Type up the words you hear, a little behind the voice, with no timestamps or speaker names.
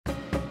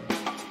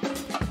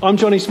I'm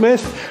Johnny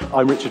Smith.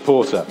 I'm Richard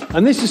Porter.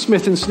 And this is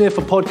Smith & Sniff,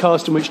 a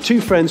podcast in which two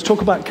friends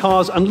talk about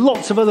cars and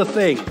lots of other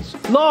things.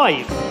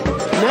 Live!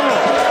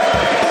 Now!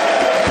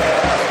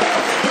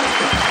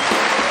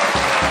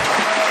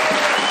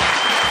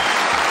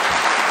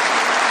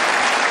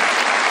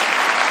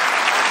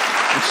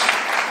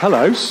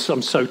 Hello.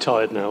 I'm so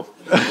tired now.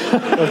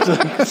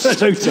 I'm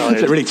so tired.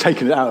 It's really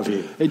taken it out of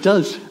you. It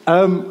does.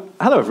 Hello,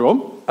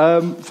 everyone.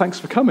 Thanks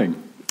for coming.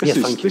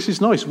 Thank you. This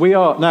is nice. We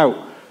are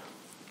now.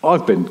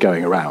 I've been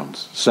going around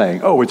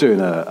saying, "Oh, we're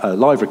doing a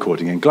live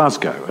recording in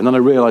Glasgow," and then I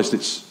realised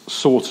it's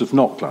sort of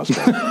not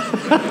Glasgow.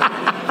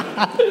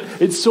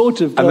 It's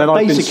sort of. And then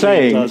I've been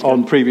saying Glasgow.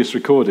 on previous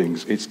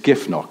recordings it's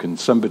Gifnock, and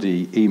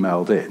somebody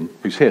emailed in,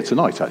 who's here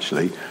tonight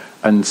actually,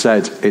 and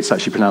said it's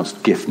actually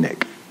pronounced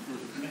Gifnick.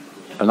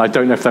 And I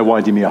don't know if they're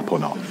winding me up or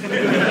not.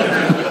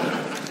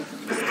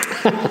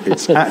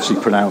 It's actually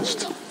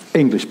pronounced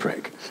English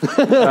prick.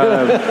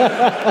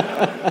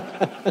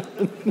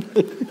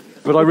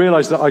 But I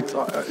realised that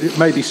it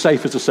may be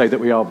safer to say that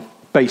we are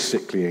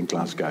basically in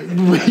Glasgow.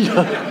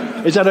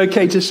 Is that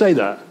okay to say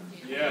that?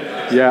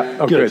 Yeah.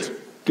 Oh, good.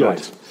 Good.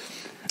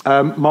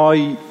 Right.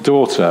 My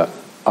daughter,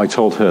 I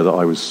told her that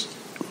I was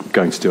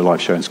going to do a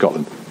live show in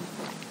Scotland.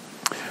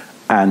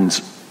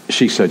 And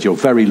she said, "You're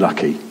very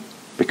lucky,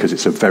 because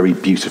it's a very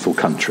beautiful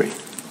country."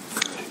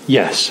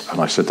 Yes.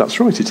 And I said, "That's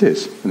right, it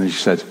is." And then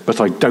she said,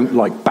 "But I don't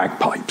like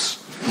bagpipes."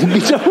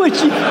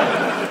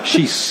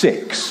 She's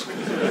 6.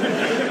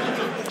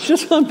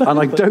 And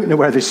I don't know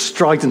where this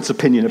strident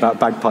opinion about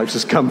bagpipes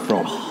has come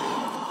from.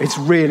 It's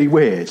really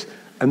weird.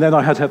 And then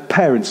I had her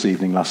parents'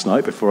 evening last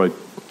night before I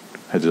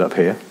headed up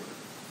here.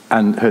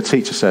 And her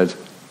teacher said,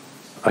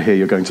 "I hear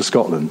you're going to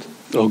Scotland."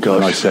 Oh, gosh.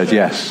 And I said,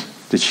 "Yes."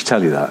 "Did she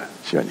tell you that?"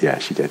 She went, "Yeah,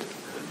 she did."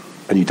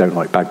 "And you don't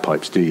like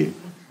bagpipes, do you?"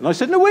 And I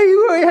said, "No, wait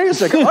a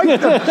second."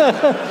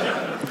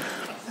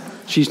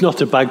 She's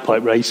not a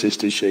bagpipe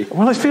racist, is she?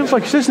 Well, it feels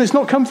like it is, and it's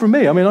not come from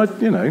me. I mean,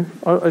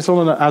 it's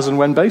on an as and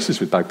when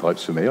basis with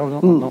bagpipes for me.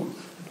 I'm not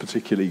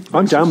particularly.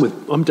 I'm down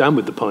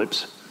with the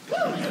pipes.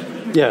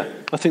 Yeah,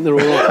 I think they're all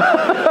right.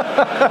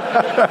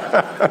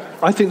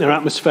 I think they're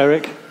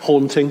atmospheric,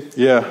 haunting.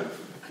 Yeah,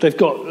 they've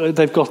got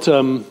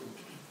an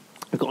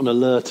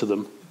allure to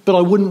them. But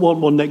I wouldn't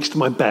want one next to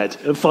my bed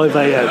at 5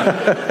 a.m.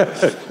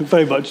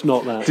 Very much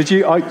not that. Did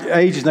you?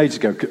 Ages and ages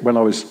ago, when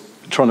I was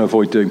trying to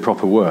avoid doing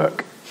proper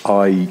work,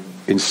 I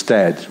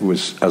instead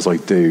was, as I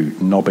do,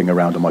 knobbing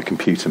around on my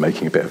computer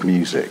making a bit of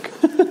music.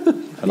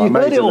 And I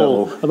made it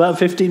all about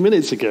 15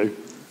 minutes ago.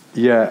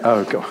 Yeah.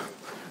 Oh God.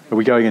 Are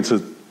we going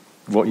into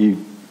what you?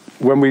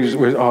 When I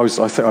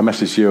think I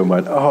messaged you and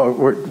went, "Oh,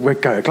 we're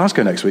going to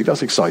Glasgow next week.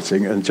 That's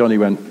exciting." And Johnny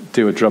went,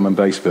 "Do a drum and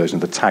bass version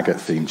of the Taggart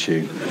theme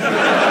tune."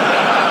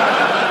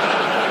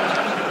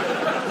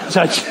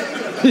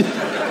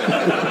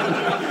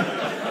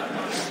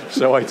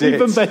 So I did.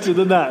 Even better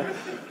than that.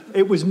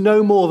 It was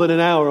no more than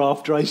an hour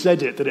after I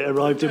said it that it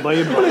arrived in my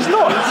inbox. Well, it's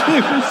not.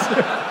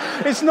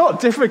 It's not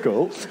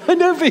difficult. I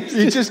know, but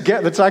you just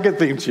get the Taggart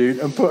theme tune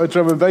and put a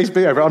drum and bass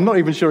beat over it. I'm not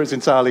even sure it's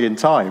entirely in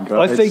time. But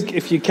I think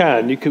if you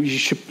can, you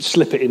should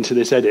slip it into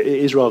this edit. It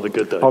is rather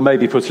good, though. I'll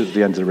maybe put it at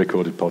the end of the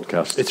recorded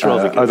podcast. It's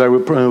rather good. Although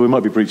we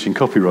might be breaching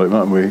copyright,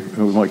 mightn't we?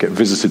 We might get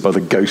visited by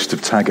the ghost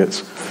of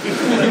Taggart.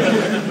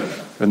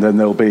 And then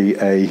there'll be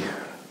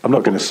I'm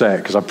not going to say it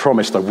because I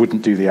promised I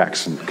wouldn't do the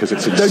accent because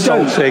it's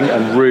insulting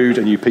and rude,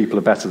 and you people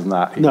are better than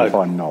that, even if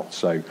I'm not.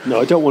 So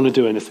no, I don't want to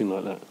do anything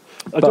like that.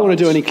 I don't want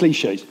to do any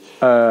cliches.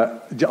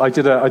 I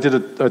did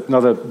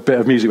another bit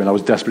of music when I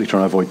was desperately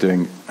trying to avoid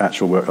doing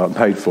actual work that I'm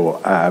paid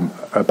for,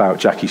 about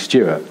Jackie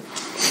Stewart,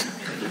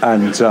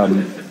 and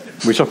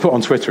which I put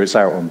on Twitter. It's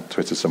out on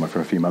Twitter somewhere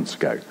from a few months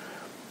ago.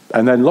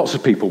 And then lots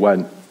of people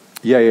went,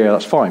 yeah,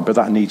 that's fine, but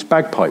that needs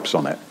bagpipes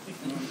on it.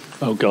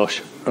 Oh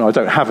gosh. And I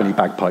don't have any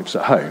bagpipes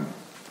at home.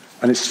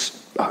 And it's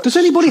does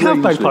anybody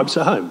have bagpipes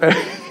at home?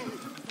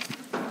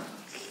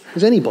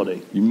 Does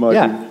anybody? You might.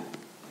 Yeah.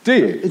 Do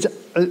you?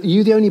 Are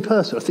you the only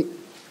person? I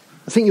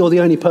think you're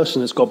the only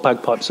person that's got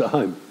bagpipes at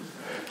home.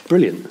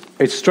 Brilliant.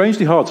 It's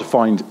strangely hard to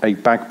find a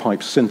bagpipe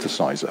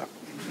synthesizer.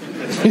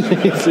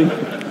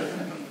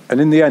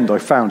 And in the end, I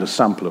found a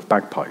sample of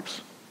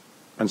bagpipes.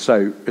 And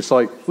so it's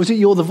like... Was it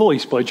You're the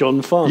Voice by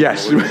John Farnham?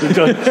 Yes.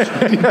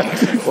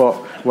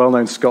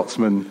 Well-known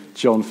Scotsman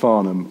John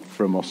Farnham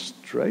from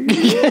Australia.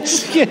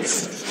 Yes.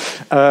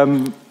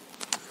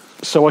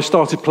 So I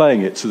started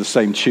playing it to the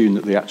same tune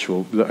that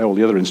all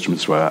the other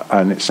instruments were,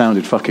 and it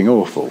sounded fucking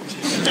awful.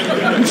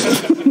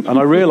 And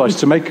I realised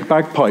to make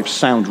bagpipes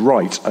sound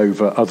right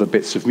over other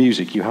bits of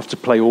music, you have to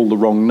play all the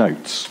wrong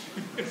notes.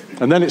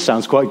 And then it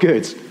sounds quite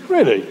good.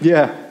 Really?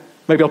 Yeah.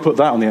 Maybe I'll put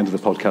that on the end of the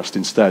podcast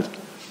instead,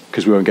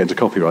 because we won't get into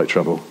copyright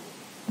trouble,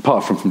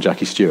 apart from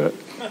Jackie Stewart.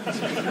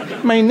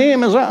 My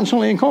name is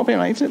actually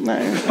copyrighted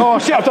now. Oh,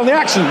 shit, I've done the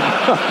accent.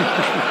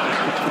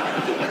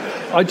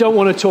 I don't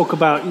want to talk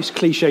about his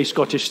cliche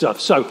Scottish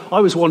stuff. So I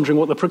was wondering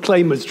what the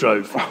Proclaimers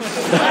drove.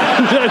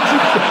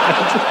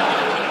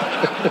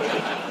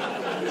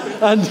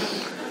 And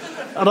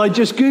I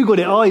just Googled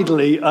it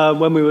idly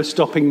when we were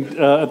stopping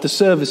at the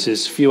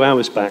services a few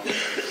hours back.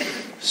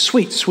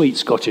 Sweet, sweet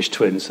Scottish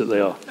twins that they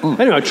are.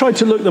 Anyway, I tried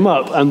to look them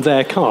up and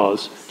their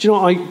cars. Do you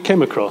know what I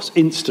came across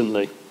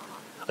instantly?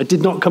 I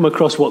did not come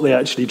across what they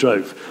actually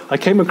drove. I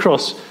came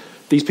across,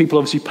 these people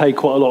obviously pay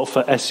quite a lot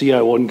for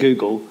SEO on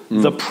Google,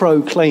 the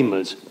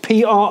Proclaimers.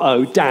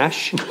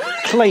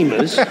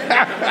 Pro-Claimers.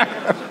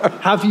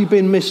 Have you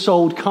been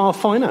missold car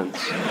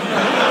finance?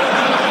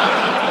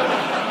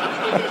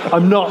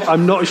 I'm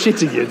not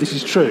shitting you, this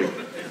is true.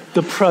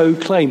 The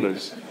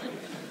Proclaimers.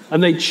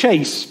 And they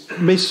chase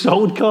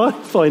missold car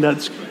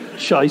finance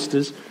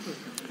shysters.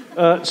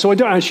 So I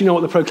don't actually know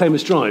what the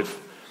Proclaimers drive.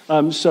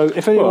 So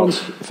if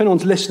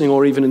anyone's listening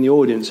or even in the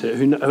audience here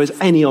who has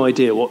any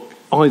idea what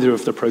either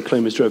of the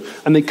Proclaimers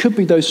drove, and they could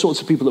be those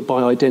sorts of people that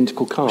buy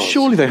identical cars.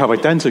 Surely they have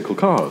identical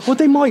cars. Well,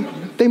 they might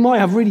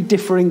have really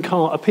differing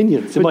car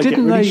opinions. They might get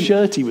really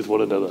shirty with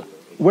one another.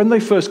 When they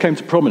first came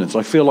to prominence,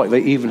 I feel like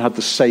they even had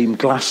the same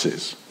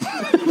glasses.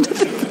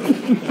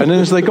 And then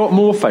as they got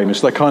more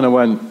famous, they kind of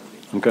went,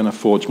 I'm going to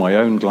forge my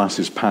own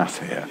glasses path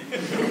here.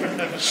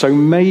 So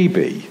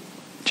maybe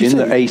in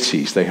the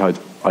 80s they had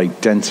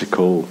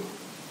identical...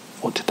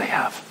 What did they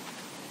have?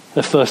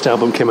 Their first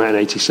album came out in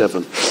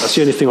 87. That's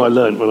the only thing I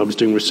learned when I was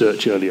doing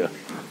research earlier.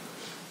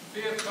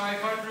 Fiat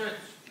 500.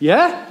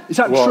 Yeah? Is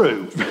that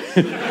true?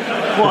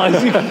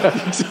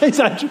 Is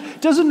that true?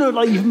 Doesn't look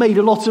like you've made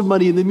a lot of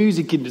money in the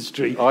music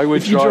industry. I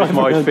would drive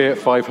my Fiat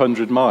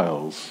 500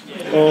 miles.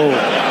 Oh.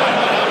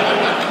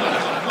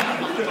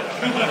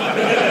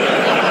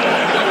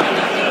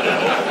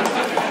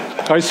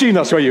 I assume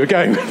that's where you were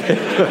going.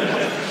 There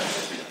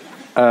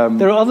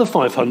are other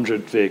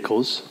 500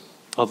 vehicles,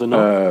 are there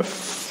not?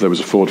 There was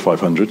a Ford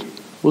 500.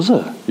 Was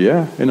there?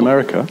 Yeah, in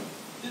America.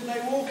 Didn't they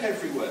walk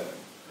everywhere?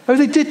 Oh,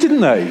 they did,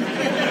 didn't they?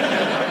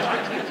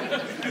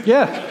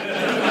 Yeah.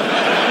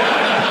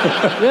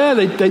 Yeah,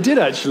 they did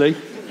actually.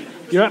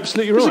 You're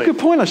absolutely right. That's a good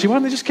point, actually. Why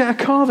don't they just get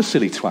a car, the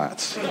silly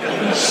twats?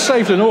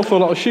 Saved an awful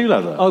lot of shoe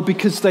leather. Oh,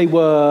 because they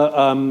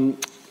were...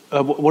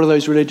 what are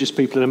those religious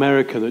people in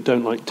America that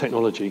don't like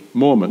technology?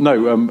 Mormon. No,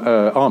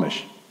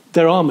 Amish.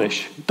 They're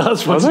Amish.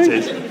 That's what it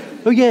is.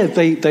 Oh, yeah,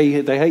 they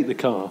hate the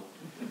car.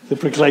 The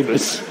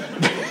Proclaimers.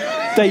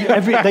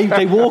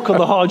 they walk on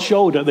the hard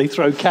shoulder. They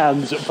throw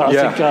cans at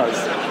passing cars.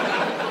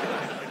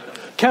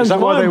 Cans. Is that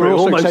why they were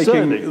also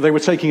taking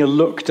taking a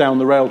look down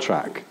the rail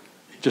track?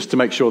 Just to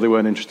make sure they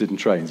weren't interested in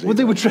trains. Well,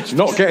 they were trespassing.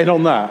 Not getting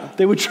on that.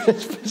 They were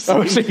trespassing.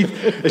 Oh, see,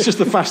 it's just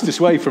the fastest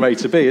way from A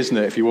to B, isn't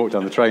it, if you walk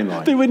down the train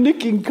line? They were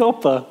nicking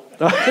copper.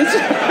 Oh,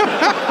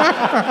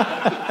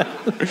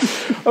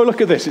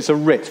 look at this. It's a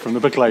writ from the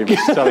Proclaimers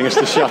telling us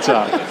to shut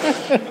up.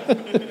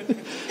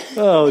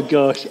 Oh,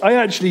 gosh.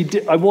 I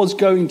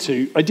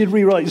did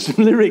rewrite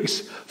some lyrics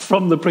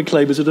from the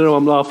Proclaimers. I don't know,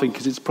 I'm laughing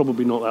because it's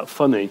probably not that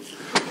funny.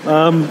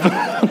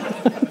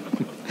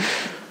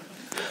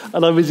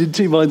 And I was in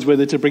two minds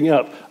whether to bring it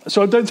up.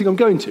 So I don't think I'm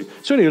going to.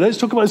 So anyway, let's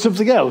talk about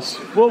something else.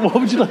 What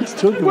would you like to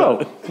talk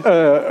about?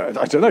 Well,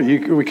 I don't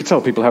know. We could tell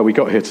people how we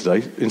got here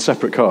today in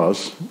separate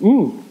cars.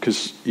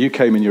 Because you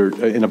came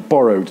in a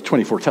borrowed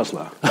 24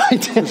 Tesla. I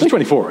did. It's a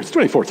 24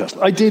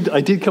 Tesla. I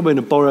did come in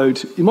a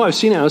borrowed... You might have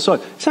seen it outside.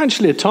 It's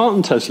actually a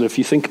tartan Tesla if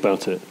you think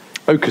about it.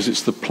 Oh, because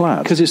it's the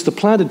plaid. Because it's the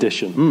plaid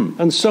edition.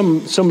 And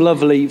some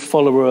lovely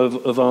follower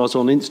of ours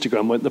on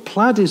Instagram went, the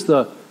plaid is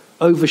the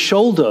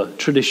over-shoulder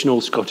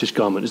traditional Scottish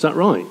garment. Is that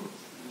right?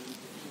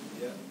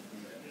 Yeah.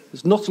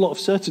 There's not a lot of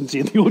certainty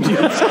in the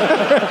audience.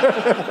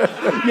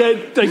 Yeah,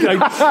 they go...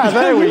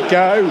 There we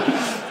go.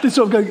 This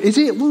sort of going, is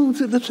it? Well,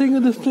 is it the thing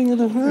of the thing of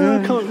the...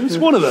 I can't, it's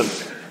one of them.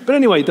 But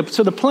anyway,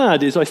 so the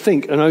plaid is, I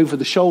think, an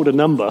over-the-shoulder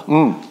number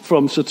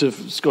from sort of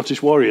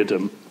Scottish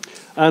warriordom.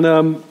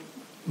 And...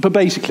 But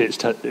basically, it's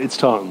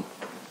tartan.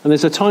 And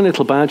there's a tiny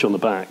little badge on the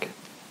back.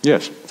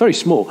 Yes. Very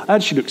small.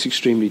 Actually looks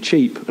extremely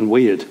cheap and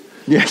weird.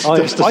 Yes,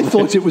 I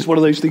thought it was one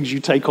of those things you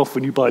take off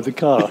when you buy the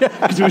car,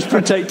 because it was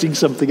protecting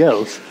something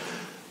else.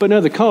 But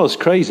no, the car's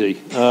crazy.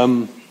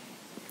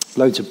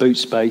 Loads of boot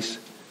space.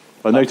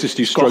 I noticed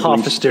you struggled. Got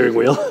half a steering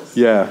wheel.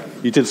 Yeah,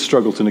 you did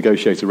struggle to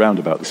negotiate a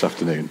roundabout this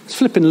afternoon. It's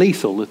flipping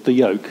lethal at the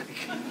yoke.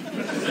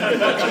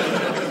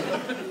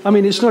 I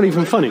mean, it's not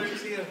even funny.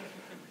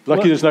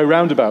 Lucky there's no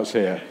roundabouts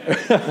here.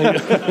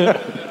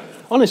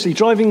 Honestly,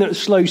 driving at a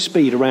slow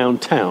speed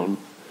around town,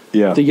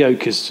 the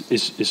yoke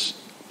is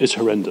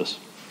horrendous.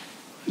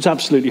 It's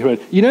absolutely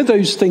horrendous. You know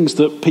those things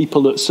that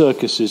people at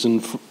circuses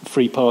and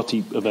free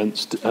party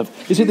events have?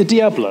 Is it the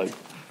Diablo?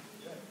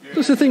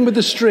 That's the thing with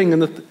the string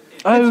and the...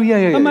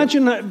 yeah.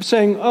 Imagine that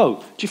saying,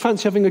 do you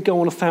fancy having a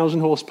go on a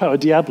 1,000 horsepower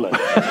Diablo?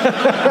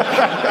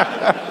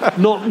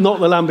 not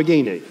the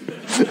Lamborghini.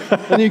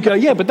 And you go,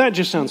 yeah, but that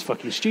just sounds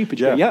fucking stupid.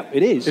 You go, yeah,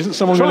 it is. Isn't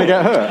someone going to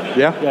get hurt?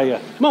 Yeah? Yeah.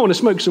 Might want to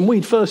smoke some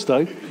weed first,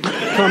 though.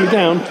 Calm me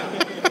down,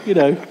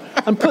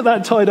 and put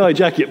that tie-dye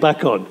jacket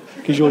back on,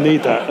 because you'll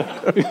need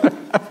that.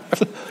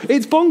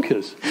 It's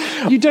bonkers.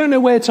 You don't know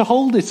where to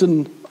hold it,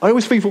 and... I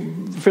always feel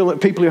that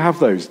people who have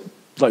those,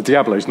 like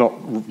Diablos, not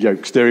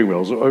yoke steering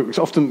wheels,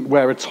 often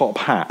wear a top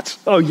hat.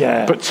 Oh,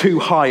 yeah. But too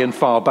high and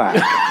far back.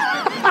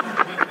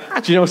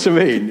 Do you know what I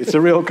mean? It's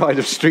a real kind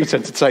of street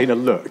entertainer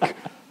look.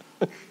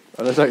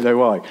 And I don't know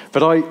why.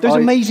 But Those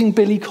amazing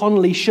Billy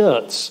Connolly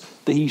shirts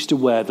that he used to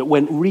wear that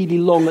went really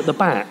long at the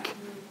back.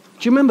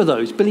 Do you remember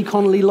those? Billy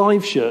Connolly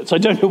live shirts. I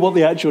don't know what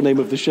the actual name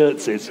of the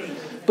shirts is.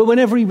 But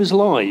whenever he was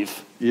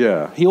live,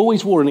 he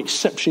always wore an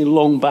exceptionally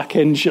long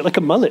back-end shirt, like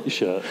a mullet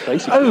shirt,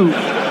 basically.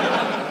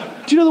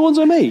 Oh. Do you know the ones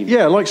I mean?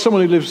 Yeah, like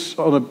someone who lives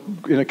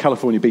in a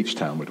California beach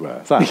town would wear.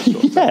 That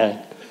sort of thing.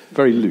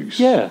 Very loose.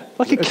 Yeah,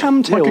 like a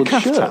cam-tailed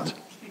shirt.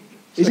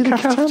 Is it a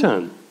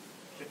caftan?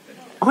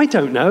 I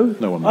don't know.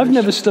 No one knows. I've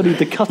never studied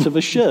the cut of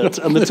a shirt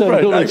and the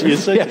terminology.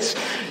 Yes,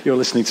 you're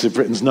listening to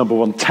Britain's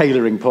 #1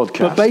 tailoring podcast.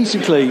 But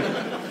basically,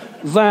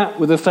 that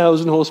with a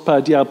 1,000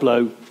 horsepower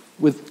Diablo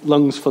with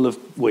lungs full of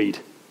weed.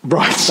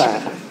 Right.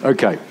 That.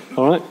 Okay.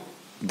 All right.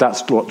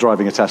 That's what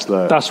driving a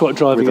Tesla. That's what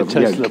driving with a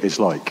Tesla yoke is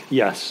like.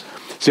 Yes.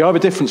 See, I have a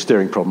different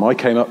steering problem. I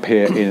came up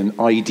here in an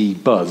ID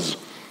Buzz.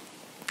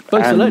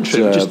 Both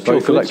electric, just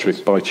both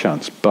electric by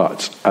chance,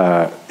 but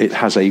it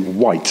has a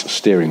white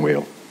steering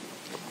wheel.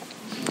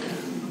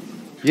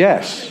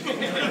 Yes.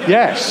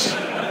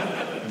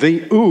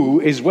 The ooh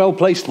is well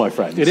placed, my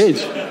friends. It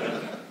is.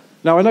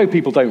 Now, I know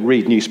people don't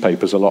read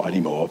newspapers a lot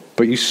anymore,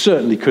 but you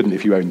certainly couldn't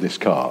if you owned this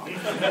car.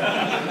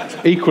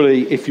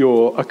 Equally, if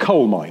you're a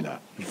coal miner,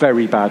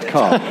 very bad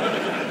car.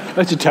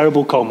 That's a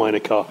terrible coal miner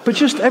car. But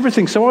just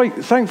everything. So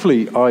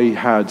thankfully,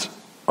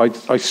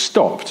 I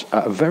stopped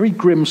at a very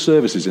grim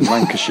services in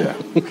Lancashire.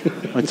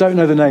 I don't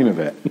know the name of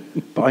it,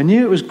 but I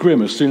knew it was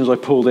grim as soon as I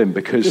pulled in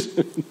because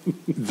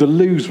the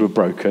loos were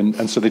broken,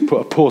 and so they put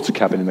a porta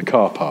cabin in the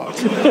car park.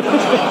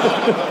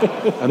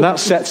 And that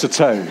sets a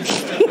tone.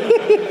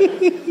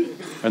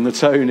 And the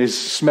tone is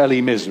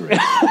smelly misery.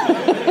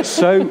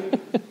 So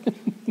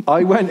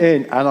I went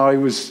in and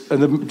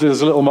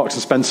there's a little Marks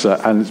and Spencer,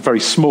 and it's very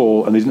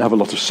small, and they didn't have a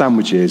lot of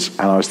sandwiches,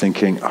 and I was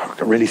thinking,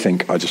 I really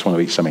think I just want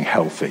to eat something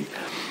healthy.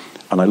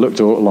 And I looked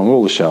along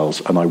all the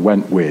shelves, and I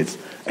went with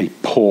a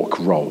pork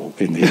roll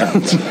in the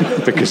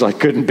end because I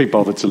couldn't be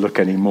bothered to look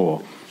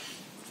anymore.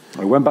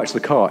 I went back to the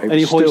car.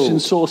 Any hoisin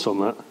sauce on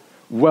that?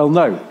 Well,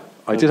 no.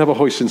 I did have a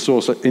hoisin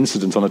sauce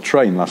incident on a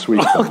train last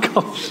week. Oh,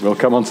 gosh. We'll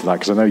come on to that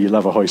because I know you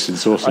love a hoisin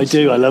sauce incident. I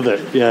do, I love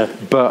it, yeah.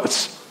 But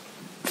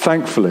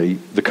thankfully,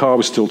 the car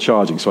was still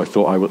charging, so I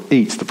thought I will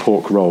eat the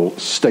pork roll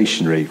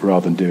stationary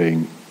rather than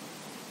doing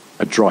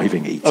a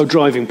driving eat. Oh,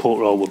 driving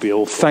pork roll would be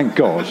awful. Thank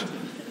God.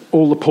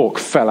 All the pork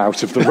fell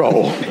out of the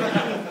roll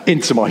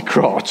into my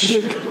crotch.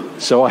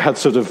 So I had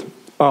sort of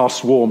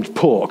arse-warmed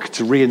pork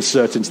to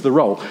reinsert into the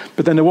roll.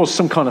 But then there was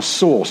some kind of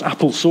sauce,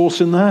 apple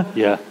sauce in there.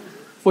 Yeah.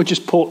 Well,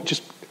 just pork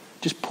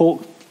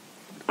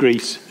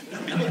grease.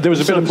 There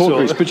was a bit of pork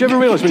grease. But do you ever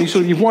realise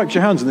when you've wiped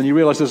your hands and then you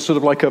realise there's sort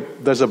of like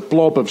there's a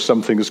blob of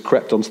something has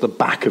crept onto the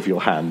back of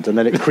your hand and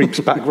then it creeps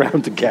back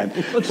round again.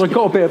 So I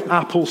got a bit of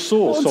apple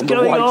sauce on the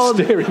white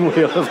steering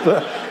wheel of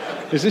the...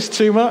 Is this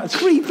too much?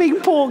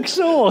 Creeping pork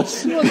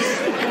sauce.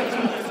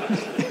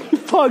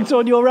 Parked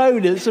on your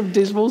own at some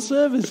dismal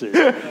services.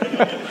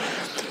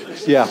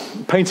 Yeah,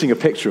 painting a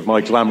picture of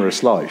my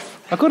glamorous life.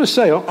 I've got to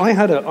say, I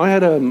had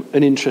an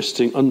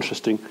interesting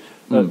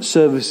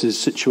services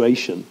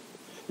situation.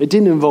 It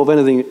didn't involve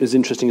anything as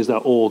interesting as that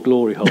ore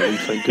glory hole,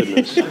 thank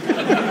goodness.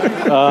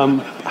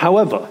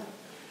 However,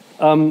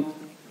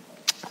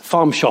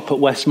 farm shop at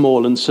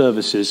Westmoreland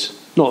Services,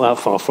 not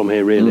that far from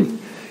here really,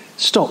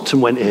 stopped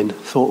and went in,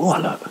 thought,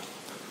 oh, look,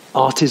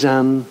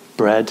 artisan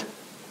bread,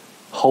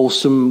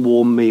 wholesome,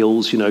 warm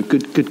meals,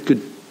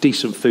 good,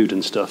 decent food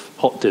and stuff,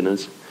 hot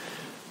dinners.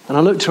 And I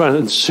looked around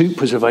and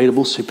soup was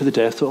available, soup of the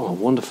day. I thought, oh,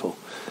 wonderful.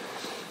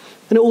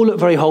 And it all looked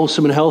very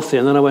wholesome and healthy.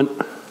 And then I went,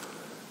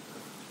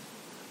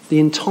 the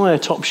entire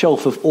top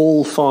shelf of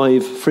all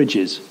 5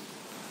 fridges,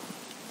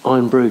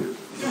 iron brew.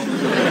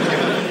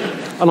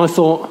 And I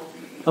thought,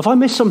 have I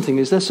missed something?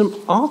 Is there some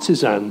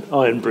artisan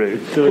iron brew?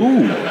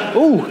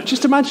 Ooh,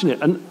 just imagine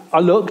it. And I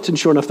looked, and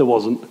sure enough, there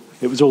wasn't.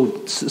 It was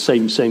all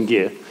same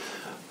gear.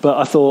 But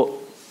I thought,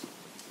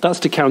 that's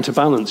to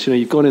counterbalance.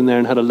 You've gone in there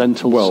and had a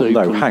lentil soup. Well,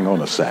 no, hang on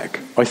a sec.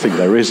 I think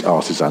there is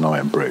artisan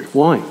iron brew.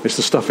 Why? It's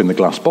the stuff in the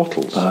glass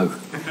bottles. Oh.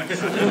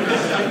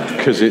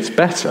 Because it's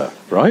better,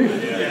 right?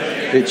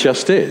 It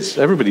just is.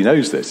 Everybody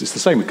knows this. It's the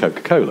same with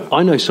Coca-Cola.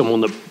 I know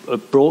someone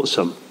that brought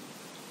some.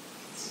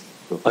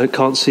 I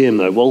can't see him,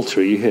 though. Walter,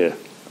 are you here?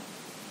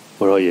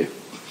 Where are you?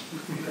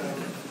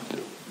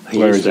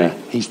 Where is he?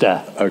 He's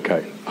there.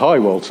 Okay. Hi,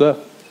 Walter.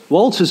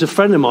 Walter's a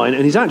friend of mine,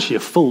 and he's actually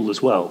a fool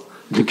as well,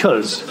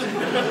 because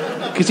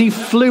he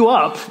flew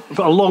up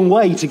a long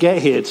way to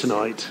get here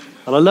tonight,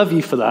 and I love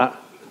you for that.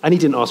 And he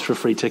didn't ask for a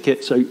free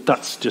ticket, so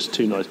that's just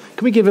too nice.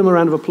 Can we give him a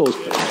round of applause,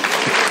 please?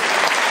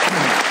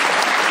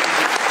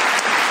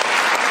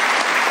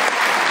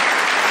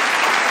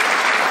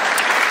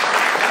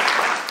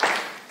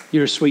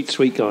 You're a sweet,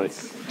 sweet guy.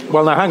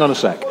 Well, now hang on a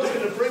sec.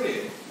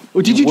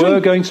 Well, did you We're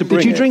drink? going to bring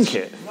Did you it. drink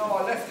it? No,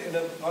 I left it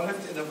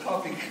in a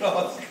pub in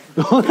Glasgow.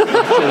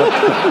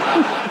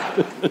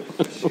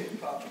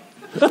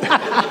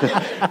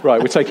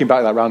 Right, we're taking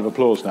back that round of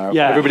applause now.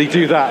 Yeah. Everybody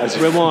do that. As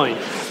Rewind.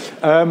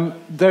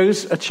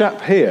 There's a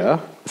chap here,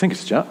 I think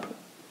it's a chap,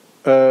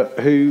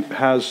 who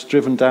has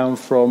driven down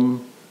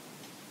from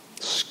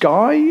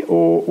Skye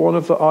or one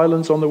of the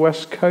islands on the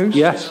west coast?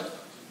 Yes.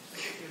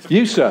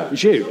 You, sir?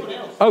 It's you.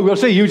 Oh, well,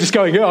 see, you were just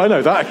going, yeah, I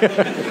know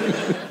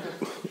that.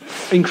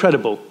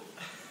 Incredible.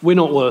 We're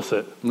not worth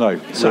it. No.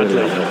 Sadly.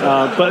 Really.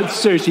 But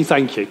seriously,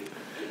 thank you.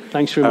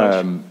 Thanks very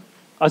much.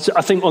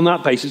 I think on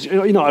that basis,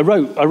 I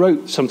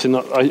wrote something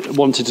that I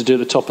wanted to do at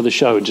the top of the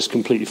show and just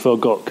completely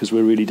forgot because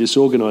we're really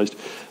disorganised.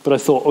 But I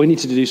thought, we need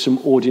to do some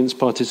audience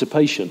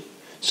participation.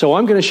 So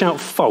I'm going to shout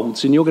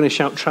faults and you're going to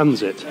shout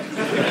transit.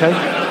 Okay?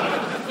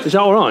 Is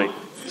that all right?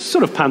 It's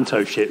sort of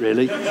panto shit,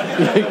 really.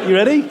 You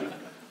ready?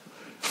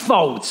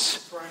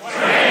 Faults.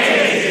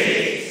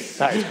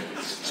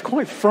 It's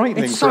quite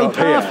frightening. It's so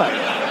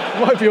perfect. It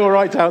might be all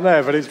right down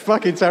there, but it's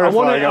fucking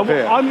terrifying up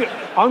here.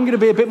 I'm going to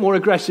be a bit more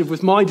aggressive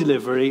with my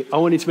delivery. I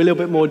want you to be a little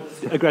bit more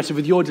aggressive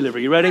with your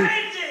delivery. You ready?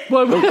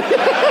 Well,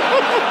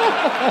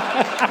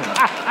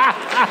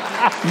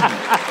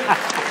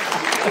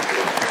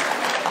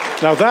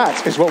 now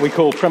that is what we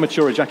call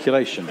premature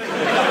ejaculation.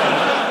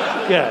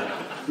 Yeah.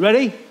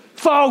 Ready?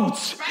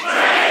 Faults!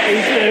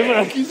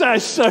 That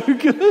is so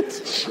good.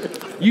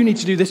 You need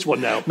to do this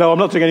one now. No, I'm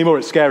not doing any more.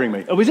 It's scaring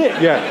me. Oh, is it?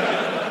 Yeah.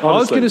 I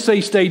was going to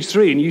say stage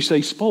 3 and you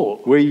say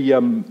sport. They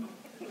want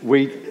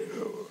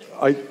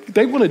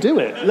to do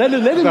it. Let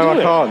them do it. No,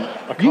 I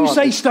can't. You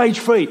say stage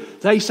 3,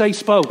 they say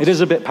sport. It is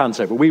a bit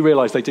panto, but we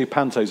realise they do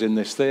pantos in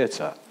this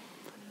theatre.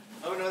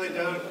 Oh, no, they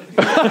don't.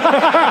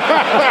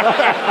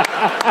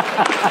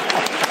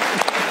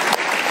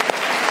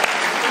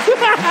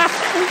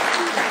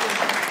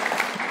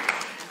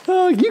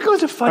 Oh, you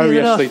guys are funny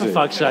enough, for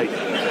fuck's sake.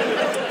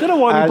 Don't know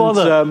why we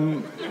bother.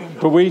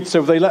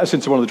 So they let us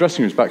into one of the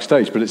dressing rooms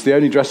backstage, but it's the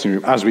only dressing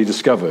room, as we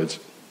discovered,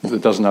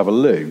 that doesn't have a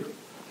loo.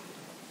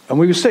 And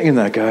we were sitting in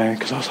there going,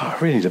 because I was like, I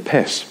really need a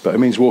piss, but it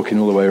means walking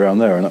all the way around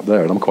there and up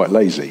there, and I'm quite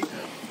lazy.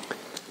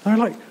 And I'm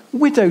like,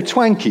 Widow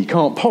Twanky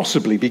can't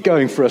possibly be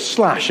going for a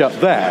slash up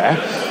there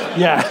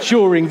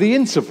during the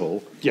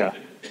interval. Yeah.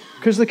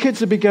 Because the kids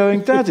would be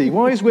going, Daddy,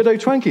 why is Widow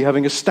Twanky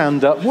having a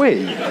stand-up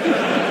wee?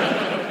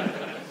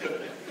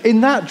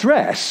 In that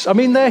dress, I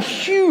mean, they're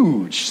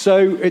huge.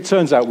 So it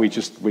turns out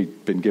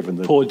we'd been given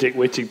the... Poor Dick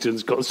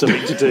Whittington's got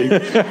something to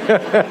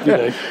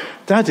do.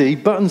 Daddy,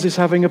 Buttons is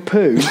having a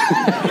poo.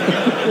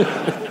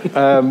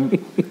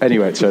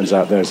 Anyway, it turns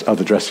out there's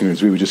other dressing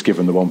rooms. We were just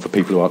given the one for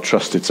people who are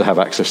trusted to have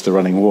access to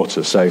running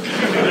water. So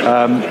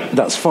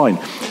that's fine.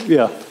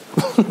 Yeah.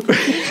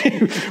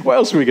 What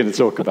else are we going to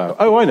talk about?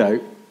 Oh, I know.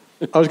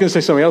 I was going to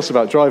say something else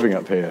about driving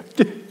up here.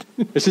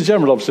 It's a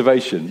general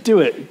observation. Do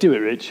it,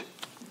 Rich.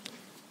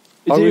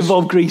 Does it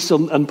involve grease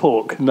and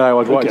pork? No,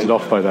 I'd wiped it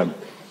off by then.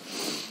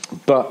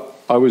 But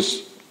I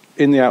was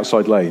in the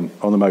outside lane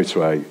on the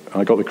motorway, and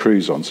I got the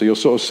cruise on, so you're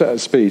sort of set at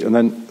speed, and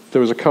then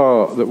there was a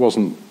car that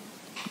wasn't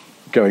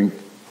going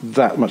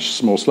that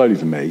much more slowly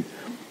than me,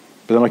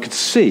 but then I could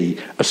see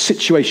a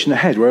situation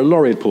ahead where a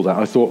lorry had pulled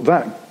out. I thought,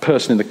 that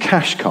person in the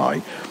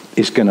Qashqai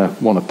is going to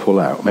want to pull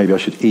out. Maybe I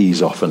should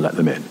ease off and let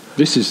them in.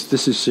 This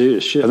is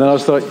serious shit. And then I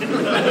was like,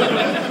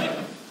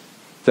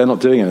 they're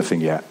not doing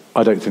anything yet.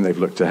 I don't think they've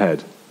looked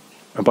ahead.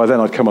 And by then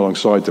I'd come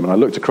alongside them and I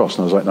looked across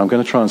and I was like, no, I'm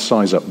going to try and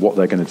size up what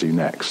they're going to do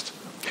next.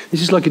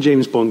 This is like a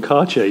James Bond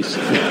car chase.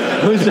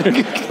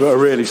 But a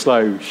really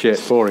slow,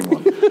 shit, boring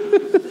one.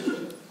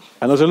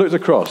 And as I looked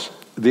across,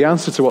 the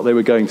answer to what they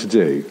were going to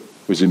do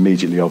was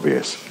immediately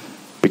obvious.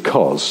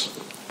 Because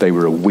they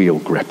were a wheel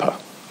gripper.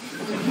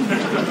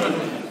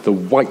 The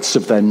whites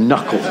of their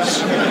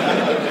knuckles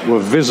were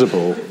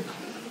visible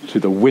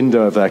through the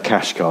window of their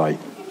Qashqai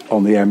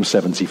on the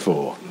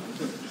M74.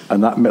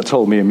 And that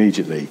told me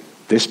immediately,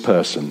 this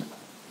person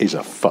is a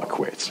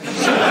fuckwit.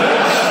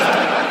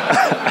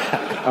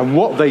 And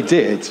what they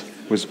did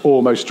was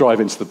almost drive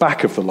into the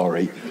back of the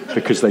lorry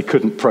because they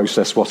couldn't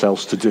process what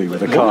else to do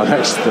with a car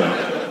next to them.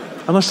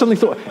 And I suddenly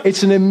thought,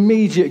 it's an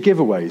immediate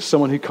giveaway,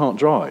 someone who can't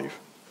drive.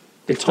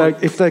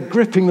 If they're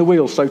gripping the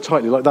wheel so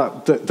tightly like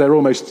that, they're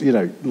almost,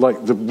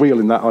 like the wheel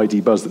in that ID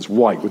Buzz that's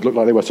white would look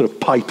like they were sort of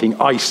piping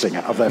icing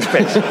out of their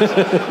fist.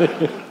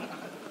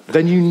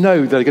 Then you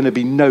know they're going to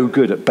be no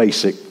good at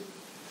basic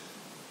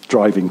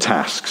driving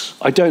tasks.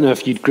 I don't know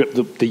if you'd grip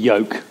the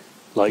yoke.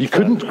 You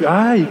couldn't grip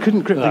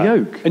the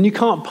yoke. And you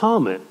can't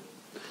palm it.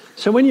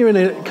 So when you're in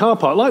a car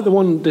park, like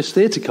this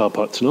theatre car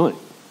park tonight,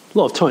 a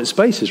lot of tight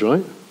spaces,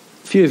 right?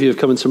 A few of you have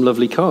come in some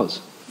lovely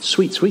cars.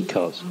 Sweet, sweet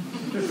cars.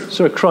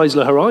 So a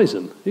Chrysler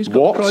Horizon. Who's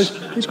got the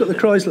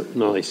Chrysler?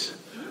 Nice.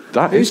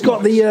 Who's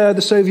got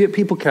the Soviet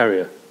people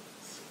carrier?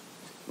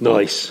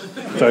 Nice.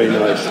 Very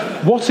nice.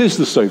 What is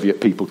the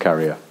Soviet people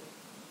carrier?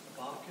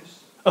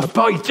 B.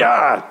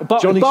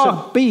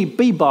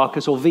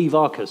 Barkus or V.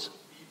 Varkas?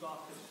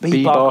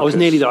 B. Barkus. I was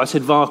nearly there. I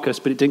said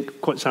Varkas, but it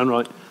didn't quite sound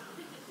right.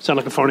 Sound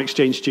like a foreign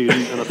exchange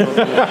student. And I thought,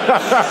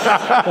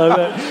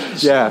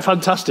 yeah,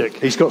 fantastic.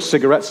 He's got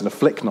cigarettes and a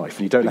flick knife,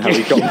 and you don't know how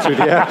he got them through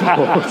the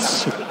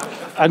airports.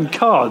 And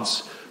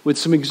cards with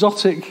some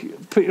exotic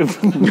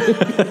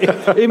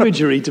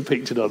imagery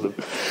depicted on them.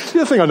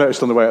 The other thing I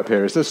noticed on the way up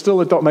here is there's still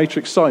the dot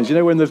matrix signs. You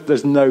know when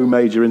there's no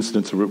major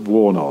incident to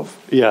warn of?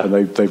 Yeah. And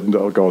they've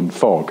gone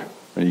fog.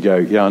 And you go,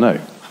 yeah, I know.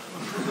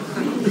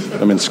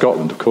 I'm in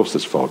Scotland, of course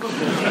there's fog.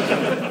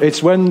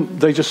 It's when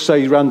they just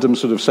say random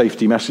sort of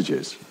safety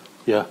messages.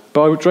 Yeah.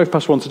 But I drove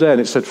past one today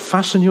and it said,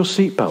 fasten your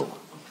seatbelt.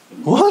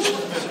 What?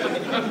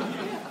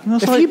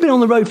 If you'd been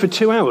on the road for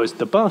 2 hours,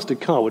 the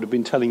bastard car would have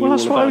been telling you all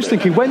about it. Well, that's what I was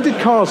thinking. When did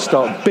cars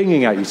start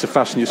binging at you to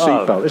fasten your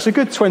seatbelt? It's a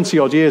good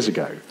 20-odd years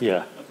ago.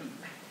 Yeah.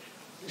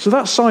 So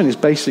that sign is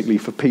basically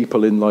for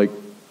people in, like,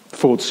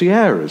 Ford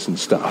Sierras and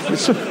stuff.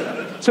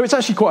 So it's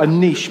actually quite a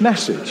niche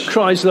message.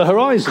 Chrysler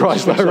Horizon.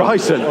 Chrysler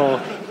Horizon.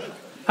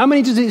 How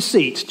many does it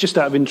seat, just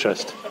out of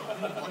interest?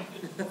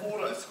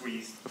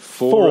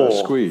 4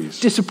 squeeze.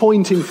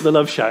 Disappointing for the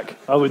Love Shack,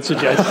 I would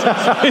suggest.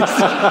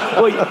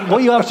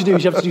 What you have to do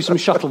is you have to do some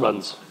shuttle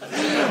runs.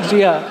 So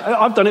yeah,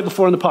 I've done it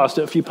before in the past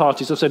at a few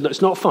parties. I've said, look,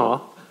 it's not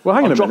far. Well,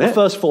 hang on a drop minute.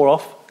 the first 4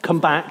 off, come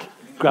back,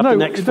 grab the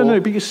next 4. No,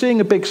 but you're seeing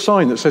a big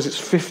sign that says it's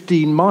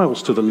 15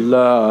 miles to the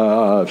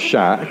Love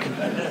Shack.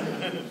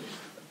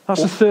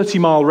 That's a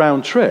 30-mile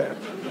round trip.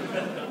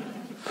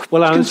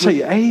 Well, it's going to take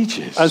you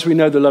ages. As we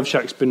know, the Love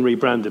Shack's been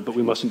rebranded, but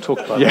we mustn't talk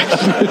about it.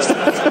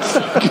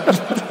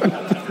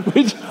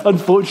 Which,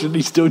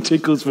 unfortunately, still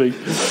tickles me.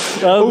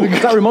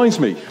 That reminds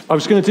me. I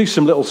was going to do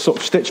some little sort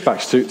of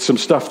stitchbacks to some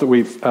stuff that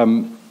we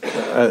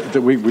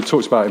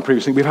talked about in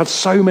previous things. We've had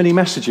so many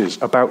messages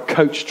about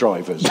coach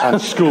drivers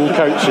and school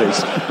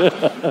coaches.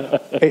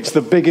 It's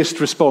the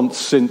biggest response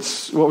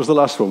since, what was the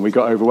last one we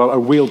got over? Well,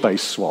 wheelbase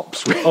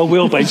swaps.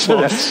 Wheelbase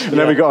swaps. And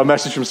then we got a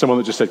message from someone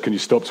that just said, can you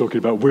stop talking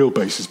about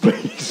wheelbases,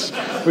 please?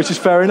 Which is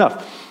fair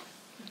enough.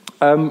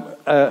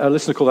 A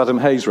listener called Adam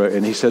Hayes wrote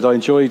in, he said, I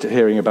enjoyed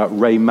hearing about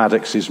Ray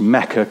Maddox's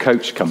Mecca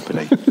Coach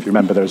Company. If you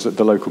remember, there was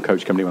the local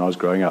coach company when I was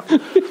growing up.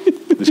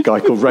 This guy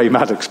called Ray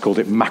Maddox called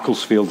it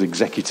Macclesfield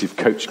Executive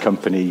Coach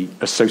Company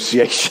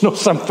Association or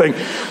something,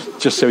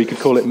 just so he could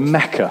call it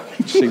Mecca,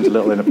 which seemed a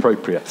little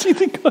inappropriate. Do you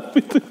think I'm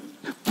with the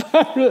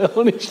parrot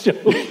on his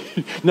shoulder?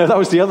 No, that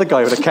was the other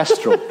guy with a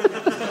kestrel.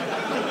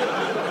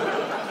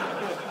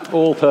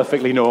 All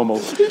perfectly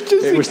normal.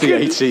 It was the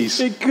 80s.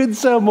 It could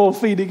sound more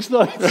Phoenix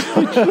Nights.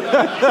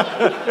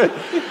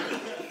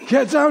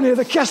 Get down here,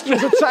 the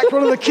kestrels attacked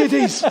one of the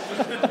kiddies.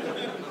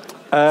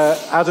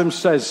 Adam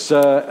says,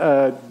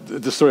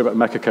 the story about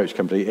Mecca Coach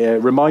Company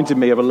reminded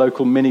me of a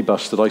local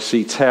minibus that I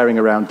see tearing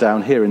around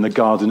down here in the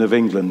Garden of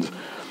England.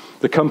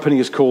 The company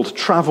is called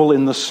Travel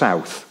in the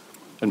South,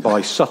 and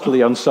by subtly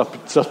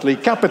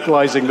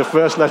capitalising the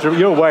first letter,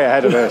 you're way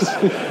ahead of this,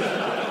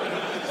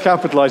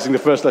 capitalising the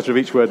first letter of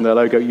each word in their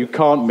logo, you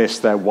can't miss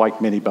their white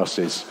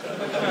minibuses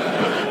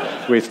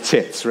with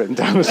tits written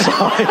down the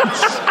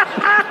sides.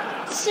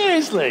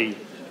 Seriously?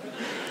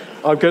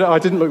 I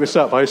didn't look this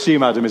up. I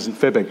assume Adam isn't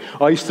fibbing.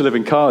 I used to live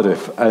in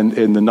Cardiff and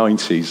in the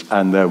 90s,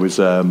 and there was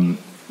a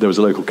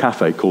local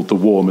cafe called The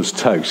Warmer's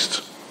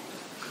Toast.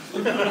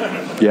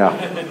 Yeah.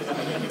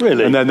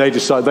 Really? And then they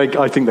decided,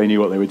 I think they knew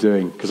what they were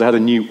doing, because they had a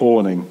new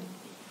awning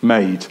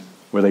made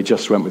where they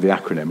just went with the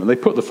acronym, and they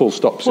put the full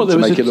stops in to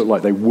make it look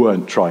like they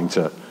weren't trying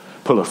to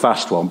pull a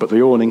fast one, but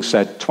the awning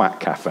said Twat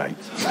Cafe.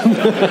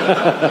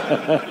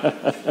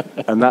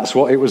 And that's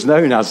what it was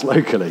known as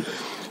locally.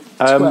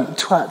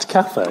 Twat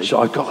Cafe.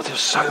 So there's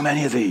so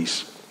many of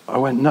these. I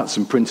went nuts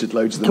and printed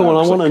loads of them. Come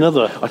on, I want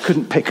another. I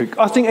couldn't pick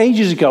a... I think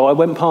ages ago I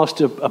went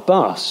past a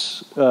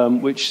bus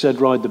which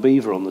said Ride the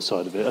Beaver on the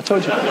side of it. I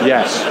told you.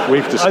 Yes,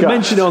 we've discussed. I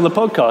mentioned it on the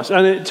podcast,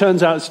 and it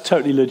turns out it's a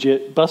totally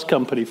legit bus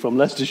company from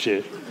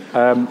Leicestershire.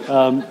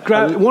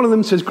 One of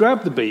them says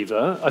Grab the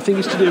Beaver. I think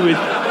it's to do with...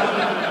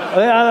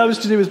 that was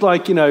to do with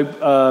like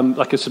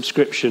a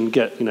subscription,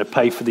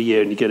 pay for the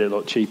year and you get it a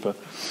lot cheaper.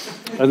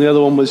 And the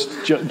other one was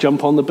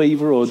Jump on the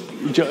Beaver,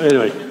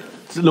 anyway,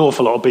 it's an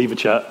awful lot of beaver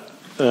chat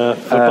for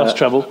bus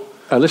travel.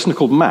 A listener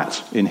called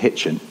Matt in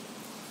Hitchin,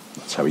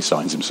 that's how he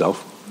signs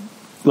himself.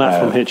 Matt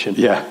from Hitchin.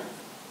 Yeah.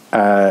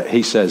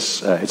 He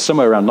says, it's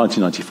somewhere around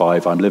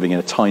 1995, I'm living in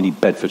a tiny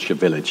Bedfordshire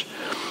village.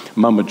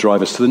 Mum would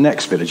drive us to the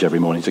next village every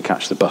morning to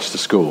catch the bus to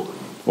school.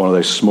 One of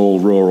those small,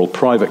 rural,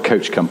 private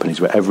coach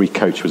companies where every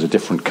coach was a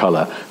different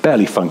colour,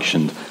 barely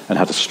functioned, and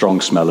had a strong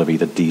smell of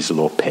either diesel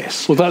or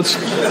piss. Well, that's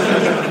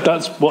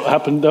what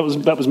happened. That was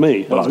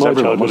me. That was my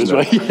childhood as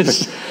well.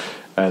 Yes.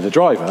 The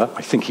driver,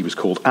 I think he was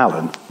called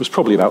Alan, was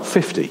probably about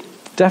 50.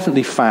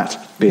 Definitely fat,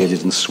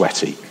 bearded and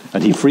sweaty.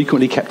 And he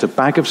frequently kept a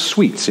bag of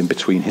sweets in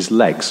between his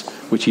legs,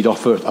 which he'd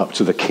offer up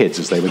to the kids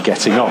as they were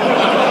getting on.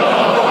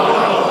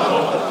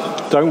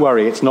 Don't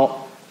worry, it's not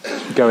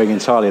going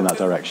entirely in that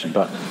direction,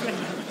 but...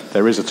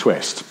 there is a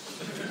twist.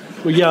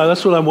 Well, yeah,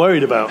 that's what I'm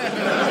worried about.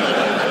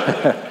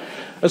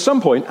 At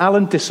some point,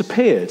 Alan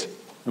disappeared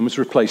and was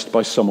replaced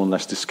by someone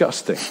less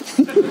disgusting.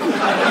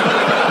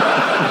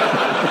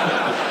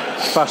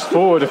 Fast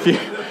forward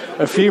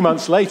a few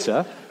months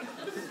later,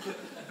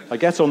 I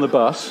get on the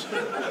bus.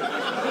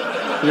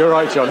 You're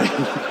right, Johnny.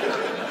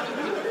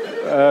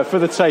 For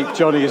the tape,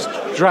 Johnny is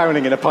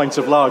drowning in a pint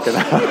of lager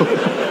now.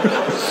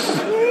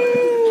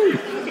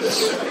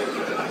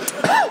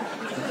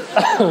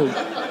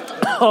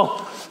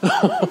 Oh.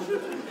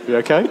 You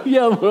okay?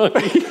 Yeah, I'm right.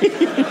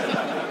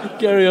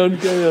 Carry on.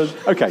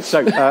 Okay,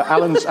 so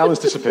Alan's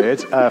disappeared.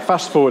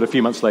 Fast forward a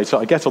few months later,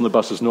 I get on the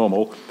bus as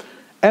normal,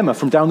 Emma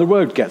from down the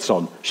road gets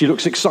on. She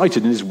looks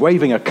excited and is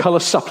waving a colour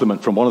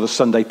supplement from one of the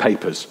Sunday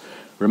papers.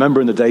 Remember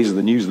in the days of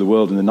the News of the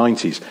World in the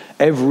 90s,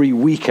 every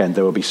weekend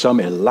there would be some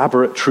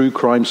elaborate true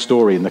crime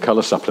story in the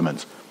colour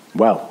supplement.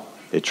 Well,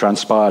 it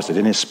transpires that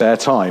in his spare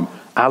time,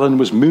 Alan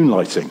was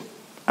moonlighting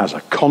as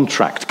a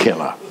contract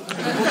killer.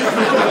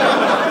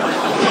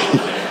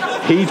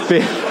 He'd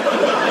been...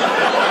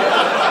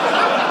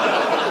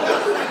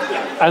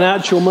 An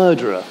actual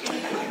murderer?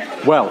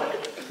 Well,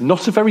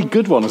 not a very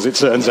good one, as it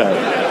turns out.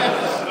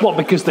 What,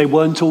 because they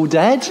weren't all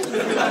dead?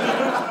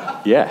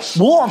 Yes.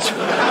 What?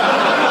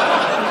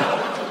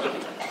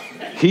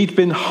 He'd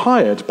been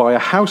hired by a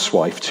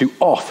housewife to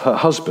off her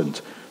husband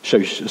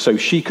so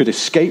she could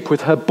escape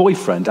with her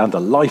boyfriend and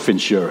the life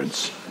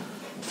insurance.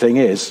 Thing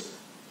is,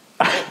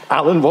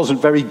 Alan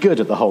wasn't very good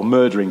at the whole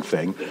murdering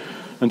thing,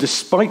 and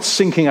despite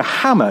sinking a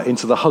hammer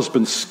into the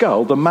husband's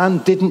skull, the man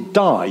didn't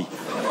die.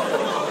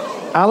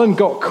 Alan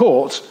got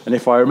caught, and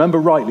if I remember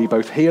rightly,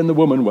 both he and the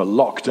woman were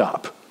locked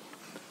up.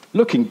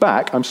 Looking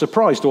back, I'm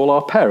surprised all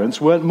our parents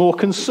weren't more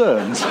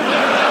concerned.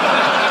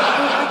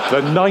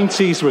 The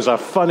 90s was a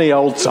funny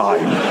old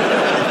time.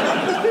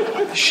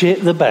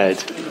 Shit the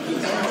bed.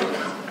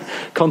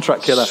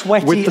 Contract killer.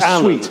 Sweaty with the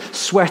Alan.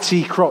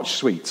 sweaty crotch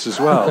sweets as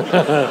well.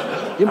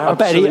 I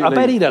bet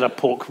he'd had a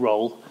pork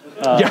roll.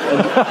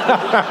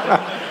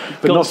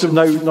 But not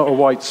a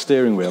white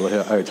steering wheel,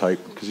 I hope,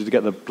 because you'd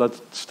get the blood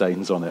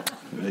stains on it.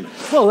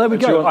 Well, there we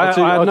go. I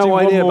had no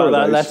idea about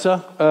that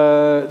letter.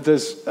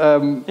 There's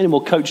any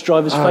more coach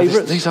drivers'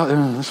 favourites? This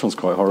one's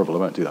quite horrible. I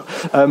won't do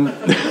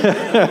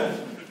that.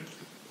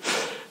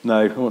 No,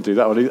 I won't do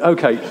that one.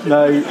 Okay,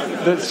 no.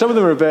 Some of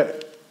them are a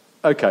bit...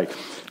 Okay.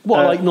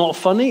 What, like not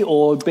funny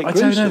or a bit gruesome?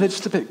 I don't know, they're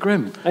just a bit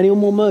grim. Any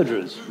more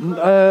murderers?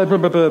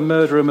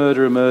 Murderer,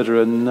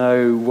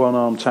 no.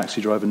 One-armed taxi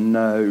driver,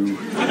 no.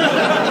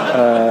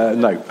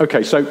 No.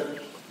 Okay, so...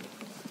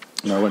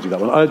 No, I won't do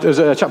that one. There's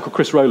a chap called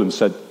Chris Rowland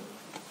said,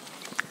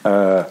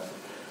 I've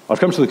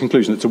come to the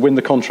conclusion that to win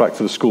the contract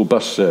for the school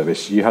bus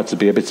service, you had to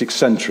be a bit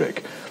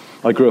eccentric.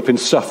 I grew up in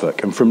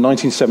Suffolk, and from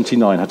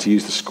 1979 had to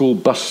use the school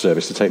bus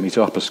service to take me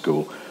to upper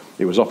school.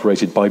 It was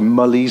operated by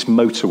Mully's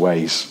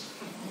Motorways,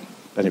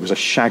 and it was a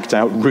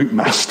shagged-out route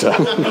master.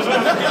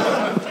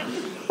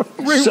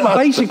 So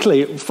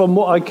basically, from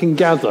what I can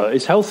gather,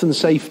 is health and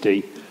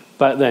safety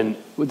back then.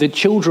 The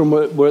children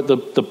were at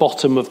the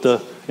bottom of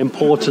the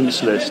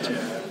importance list.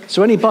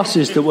 So any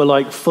buses that were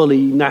like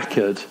fully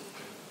knackered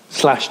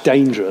 /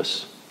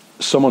 dangerous.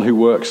 Someone who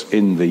works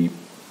in the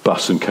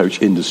bus and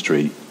coach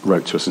industry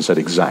wrote to us and said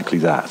exactly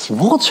that.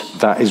 What?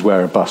 That is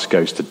where a bus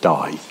goes to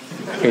die.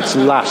 Its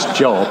last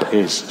job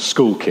is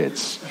school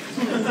kids.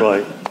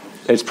 Right.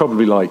 It's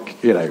probably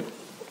like,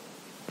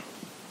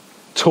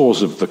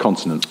 tours of the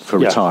continent for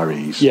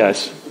retirees.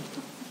 Yes.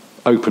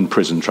 Open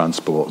prison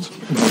transport.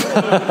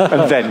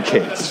 And then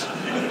kids.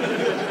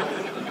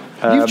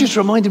 You've just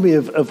reminded me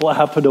of what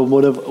happened on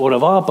one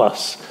of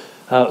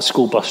our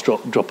school bus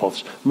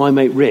drop-offs. My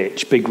mate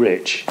Rich, Big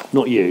Rich,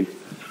 not you,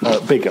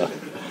 bigger.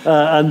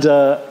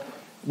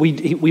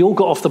 We all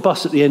got off the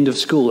bus at the end of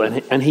school,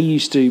 and he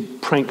used to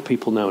prank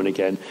people now and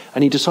again.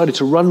 And he decided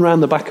to run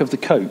round the back of the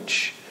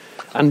coach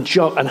and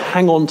jump and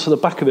hang on to the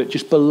back of it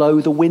just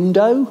below the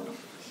window.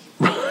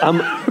 What?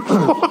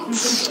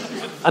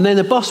 And then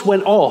the bus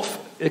went off,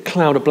 a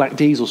cloud of black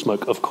diesel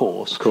smoke, of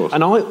course.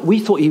 And we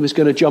thought he was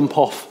going to jump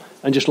off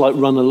and just like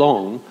run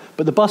along,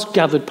 but the bus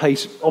gathered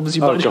pace obviously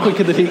much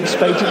quicker than he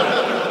expected.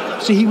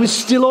 So he was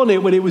still on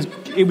it when it was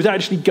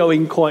actually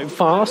going quite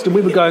fast, and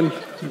we were going,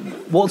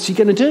 what's he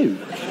going to do?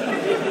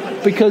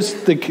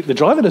 Because the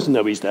driver doesn't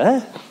know he's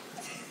there.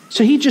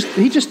 So he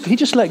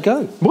just let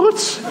go.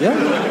 What?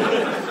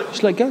 Yeah.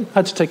 Just let go.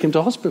 Had to take him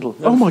to hospital.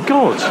 Oh my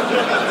God.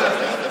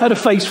 Had a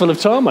face full of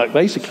tarmac,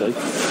 basically.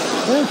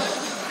 Yeah.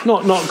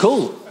 Not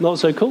cool. Not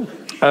so cool.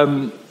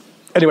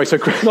 Anyway, so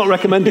not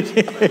recommended.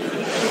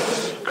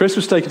 Chris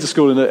was taken to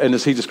school in,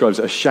 as he describes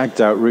it, a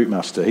shagged-out route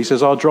master. He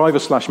says our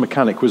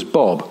driver/mechanic was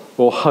Bob,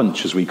 or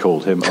Hunch as we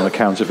called him, on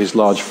account of his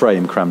large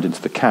frame crammed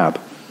into the cab.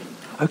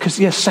 Oh, because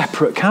he has a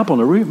separate cab on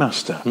a route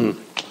master.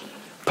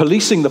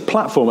 Policing the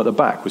platform at the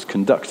back was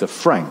conductor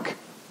Frank.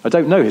 I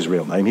don't know his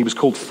real name. He was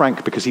called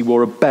Frank because he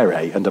wore a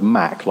beret and a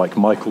Mac like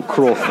Michael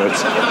Crawford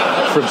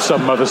from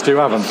Some Mothers Do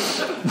Haven't.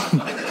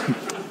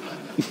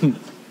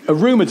 A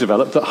rumour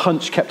developed that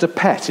Hunch kept a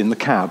pet in the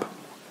cab.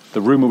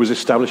 The rumour was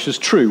established as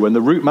true when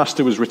the route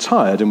master was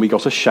retired and we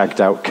got a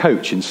shagged-out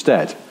coach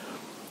instead.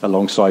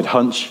 Alongside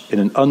Hunch, in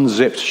an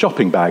unzipped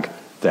shopping bag,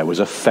 there was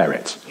a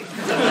ferret.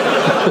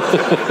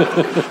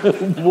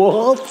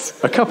 What?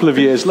 A couple of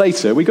years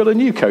later, we got a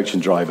new coach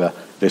and driver.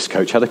 This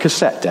coach had a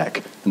cassette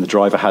deck, and the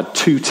driver had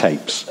 2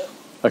 tapes.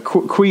 A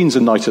Queen's A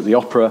Night at the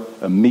Opera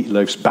and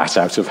Meatloaf's Bat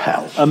Out of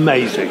Hell.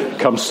 Amazing.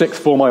 Come 6th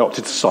form, I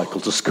opted to cycle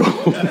to school.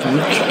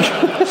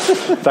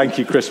 Thank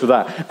you, Chris, for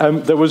that.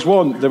 There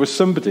was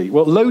somebody,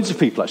 loads of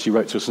people actually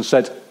wrote to us and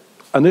said,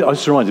 and it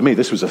just reminded me,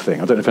 this was a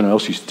thing, I don't know if anyone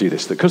else used to do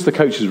this, that because the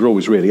coaches were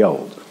always really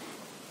old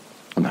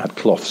and had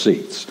cloth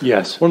seats,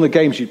 yes, one of the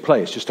games you'd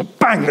play is just to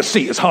bang the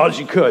seat as hard as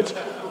you could.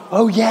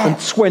 Oh, yeah. And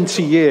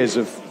 20 years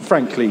of,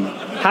 frankly,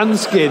 Hand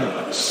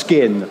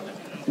skin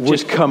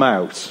would come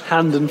out.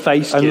 Hand and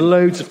face skin. And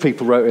loads of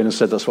people wrote in and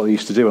said that's what they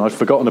used to do, and I'd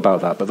forgotten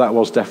about that, but that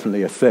was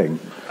definitely a thing.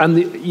 And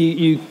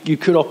you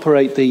could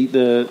operate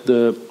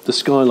the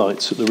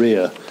skylights at the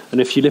rear, and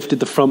if you lifted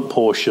the front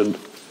portion,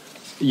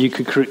 you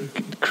could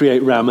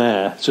create ram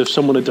air. So if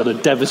someone had done a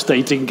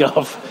devastating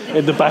guff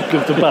in the back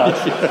of the bus,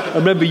 I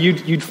remember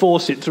you'd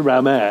force it to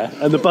ram air,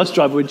 and the bus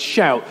driver would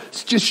shout,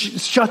 "Just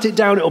shut it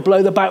down, it'll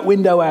blow the back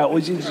window out."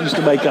 Which used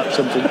to make up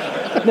something.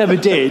 Never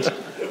did,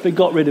 but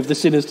got rid of the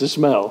sinister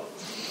smell.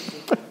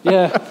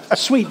 Yeah,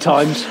 sweet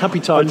times,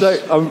 happy times. I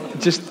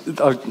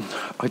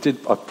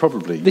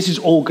probably... This is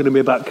all going to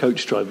be about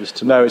coach drivers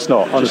tonight. No, it's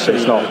not. Honestly,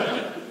 it's not.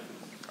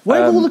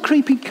 Where have all the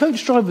creepy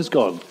coach drivers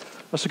gone?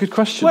 That's a good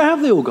question. Where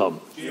have they all gone?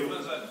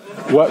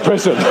 Work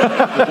prison.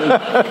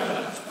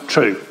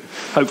 True,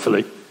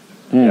 hopefully.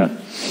 Yeah.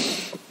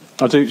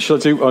 Shall I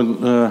do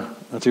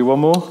I'll do one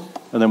more?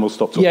 And then we'll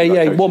stop talking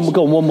about coaches.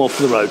 One more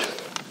for the road.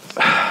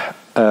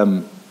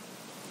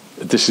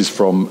 This is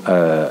from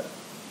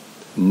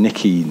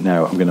Nikki.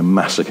 Now I'm going to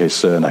massacre his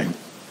surname.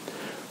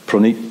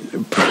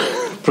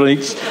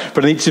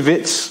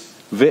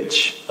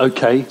 Pranitsevich.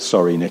 Okay.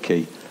 Sorry,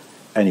 Nikki.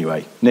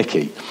 Anyway,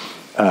 Nikki,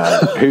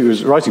 who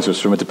was writing to us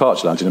from a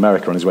departure lounge in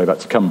America on his way back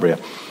to Cumbria.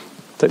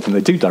 Don't think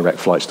they do direct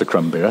flights to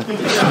Cumbria.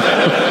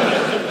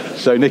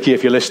 So, Nikki,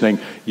 if you're listening,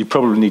 you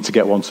probably need to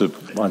get one to,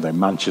 I don't know,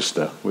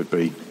 Manchester would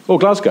be, or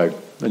Glasgow.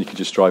 Then you could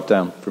just drive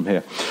down from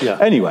here. Yeah.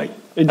 Anyway.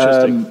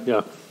 Interesting,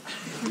 yeah.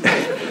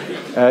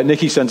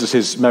 Nicky sends us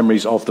his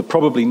memories of the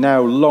probably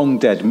now long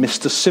dead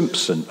Mr.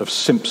 Simpson of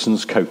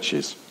Simpson's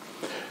Coaches.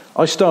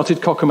 I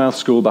started Cockermouth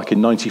School back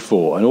in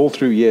 '94, and all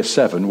through Year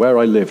 7, where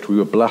I lived, we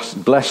were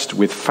blessed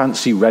with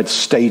fancy red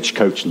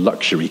stagecoach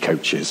luxury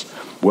coaches,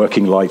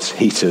 working lights,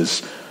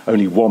 heaters,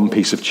 only one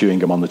piece of chewing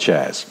gum on the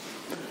chairs.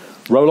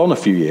 Roll on a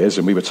few years,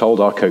 and we were told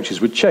our coaches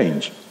would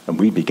change, and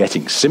we'd be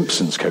getting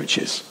Simpson's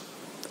coaches.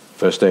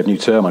 First day of new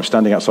term, I'm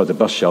standing outside the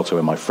bus shelter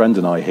when my friend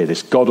and I hear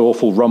this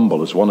god-awful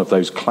rumble as one of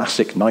those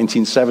classic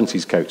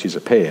 1970s coaches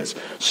appears,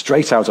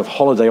 straight out of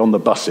Holiday on the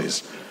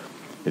Buses.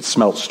 It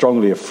smelt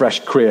strongly of fresh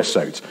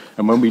creosote,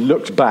 and when we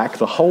looked back,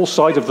 the whole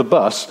side of the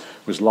bus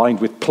was lined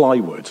with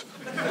plywood.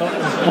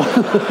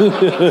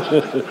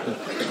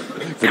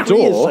 The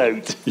door...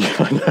 Creosote? Yeah,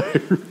 I know.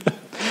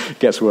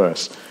 Gets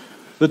worse.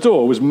 The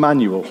door was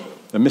manual,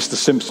 and Mr.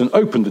 Simpson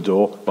opened the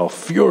door while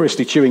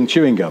furiously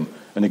chewing gum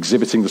and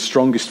exhibiting the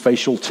strongest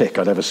facial tic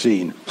I'd ever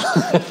seen.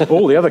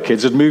 All the other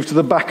kids had moved to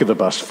the back of the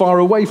bus, far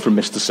away from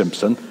Mr.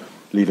 Simpson,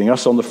 leaving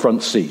us on the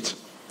front seat.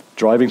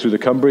 Driving through the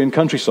Cumbrian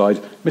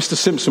countryside, Mr.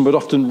 Simpson would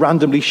often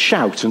randomly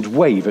shout and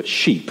wave at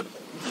sheep.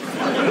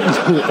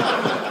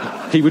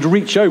 He would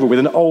reach over with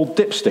an old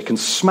dipstick and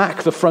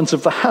smack the front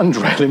of the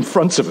handrail in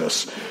front of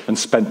us, and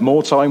spent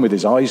more time with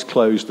his eyes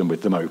closed than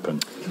with them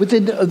open. With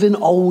an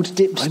old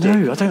dipstick? I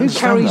know, I don't Who understand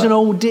carries that. an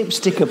old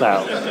dipstick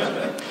about?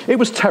 It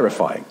was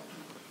terrifying.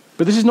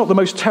 But this is not the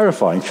most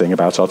terrifying thing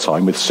about our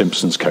time with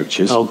Simpson's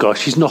Coaches. Oh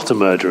gosh, he's not a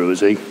murderer, is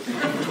he?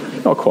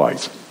 Not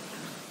quite.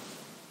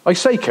 I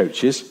say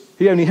coaches,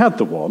 he only had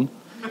the one,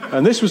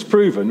 and this was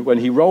proven when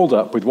he rolled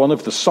up with one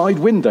of the side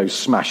windows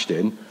smashed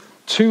in,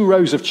 2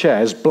 rows of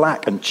chairs,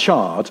 black and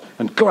charred,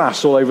 and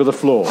glass all over the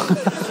floor,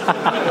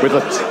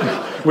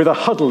 with a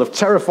huddle of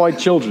terrified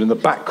children in the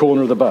back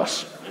corner of the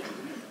bus.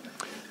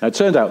 Now, it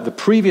turned out the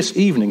previous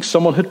evening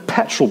someone had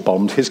petrol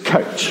bombed his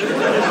coach.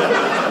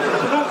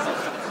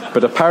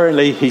 But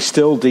apparently he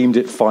still deemed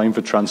it fine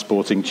for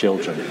transporting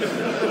children.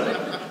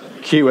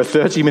 Cue a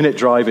 30-minute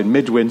drive in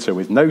midwinter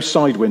with no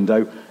side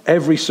window,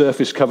 every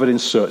surface covered in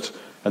soot,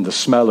 and the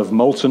smell of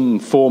molten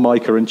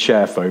formica and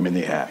chair foam in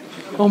the air.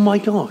 Oh my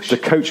gosh. The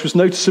coach was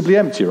noticeably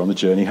emptier on the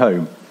journey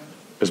home,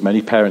 as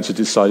many parents had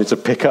decided to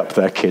pick up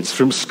their kids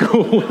from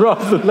school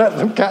rather than let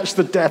them catch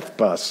the death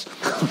bus.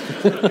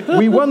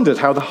 We wondered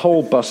how the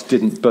whole bus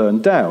didn't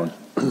burn down,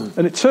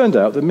 and it turned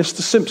out that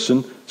Mr.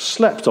 Simpson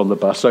slept on the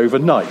bus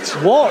overnight.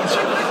 What?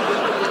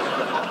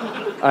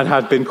 And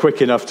had been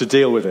quick enough to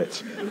deal with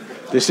it.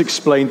 This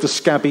explained the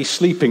scabby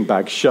sleeping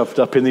bag shoved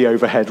up in the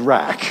overhead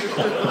rack.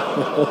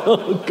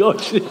 Oh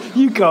gosh,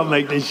 you can't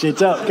make this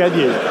shit up, can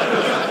you?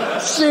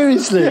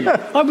 Seriously,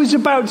 yeah. I was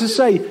about to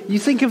say, you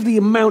think of the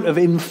amount of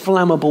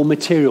inflammable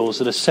materials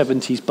that a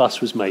 70s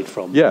bus was made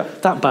from. Yeah.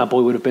 That bad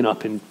boy would have been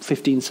up in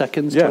 15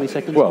 seconds, 20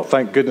 seconds. Well,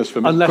 thank goodness for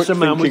Unless a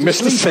man was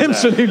Mr.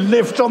 Simpson, who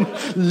lived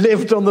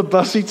on the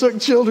bus he took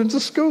children to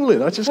school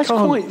in.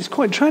 It's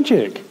quite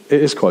tragic.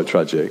 It is quite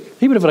tragic.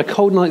 He would have had a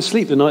cold night's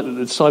sleep the night that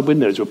the side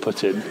windows were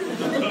put in.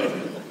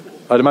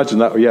 I'd imagine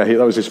that,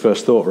 that was his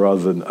first thought,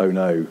 rather than, oh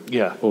no,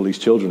 all these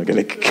children are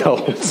going to get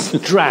cold.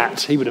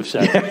 Drat, he would have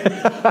said.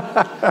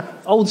 Yeah.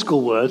 Old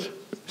school word,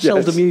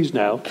 seldom used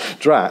now.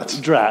 Drat?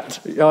 Drat.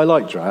 Yeah, I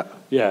like drat.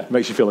 Yeah.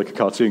 Makes you feel like a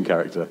cartoon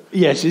character.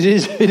 Yes, it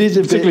is. It is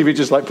particularly if you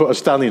just put a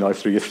Stanley knife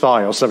through your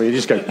thigh or something, you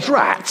just go,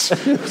 drat!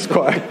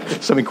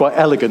 It's something quite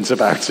elegant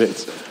about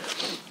it.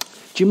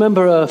 Do you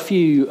remember a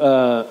few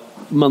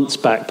months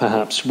back,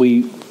 perhaps,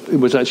 it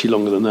was actually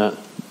longer than that,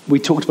 we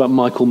talked about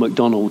Michael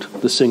McDonald,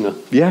 the singer.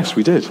 Yes,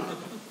 we did.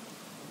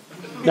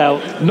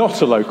 Now,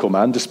 Not a local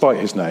man, despite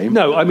his name.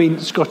 no, I mean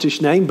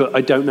Scottish name, but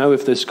I don't know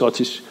if there's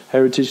Scottish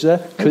heritage there.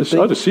 Could be.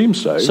 I'd assume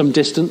so. Some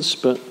distance,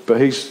 but But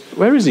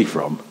where is he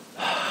from?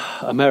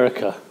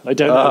 America. I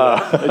don't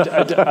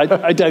know.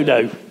 I don't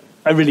know.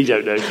 I really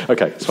don't know.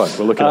 Okay, it's fine.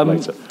 We'll look it up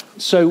later.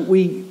 So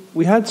we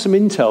had some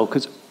intel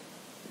because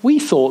we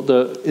thought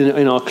that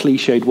in our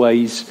cliched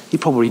ways, he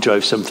probably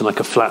drove something like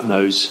a flat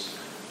nose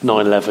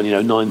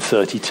 911,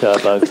 930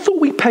 turbo. I thought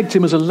we pegged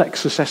him as a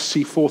Lexus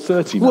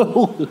SC430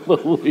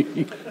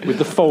 man, with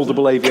the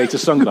foldable aviator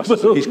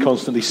sunglasses that he's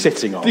constantly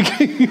sitting on.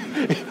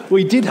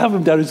 We did have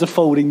him down as a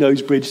folding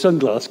nose bridge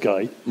sunglass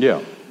guy.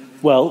 Yeah.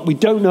 Well, we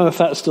don't know if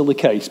that's still the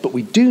case, but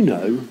we do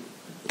know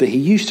that he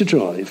used to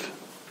drive,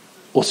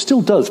 or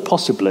still does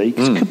possibly,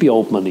 because it could be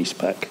old money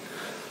spec,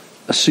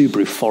 a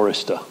Subaru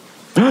Forester.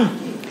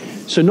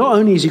 So not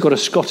only has he got a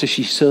Scottish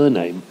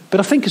surname, but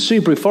I think a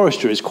Subaru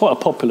Forester is quite a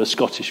popular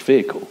Scottish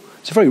vehicle.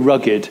 It's a very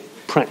rugged,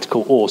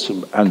 practical,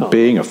 awesome And car.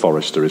 being a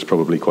Forester is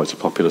probably quite a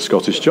popular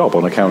Scottish job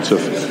on account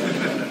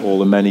of all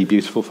the many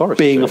beautiful forests.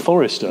 Being a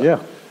Forester. Yeah.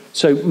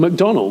 So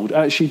McDonald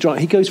actually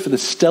he goes for the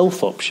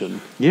stealth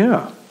option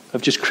Yeah.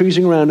 of just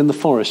cruising around in the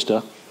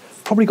Forester,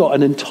 probably got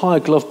an entire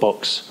glove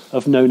box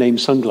of no-name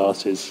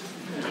sunglasses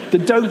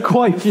that don't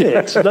quite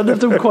fit. None of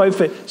them quite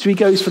fit. So he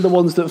goes for the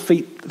ones that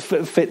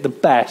fit the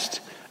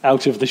best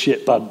out of the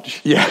shit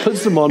bunch. Yeah.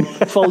 Puts them on,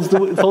 folds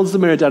the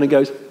mirror down and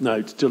goes,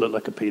 no, still look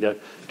like a pedo.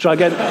 Try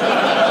again.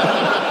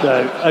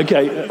 No.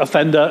 Okay,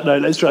 offender. No,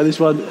 let's try this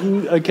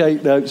one. Okay,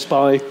 no,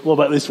 spy. What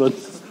about this one?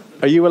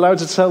 Are you allowed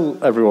to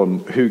tell everyone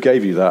who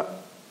gave you that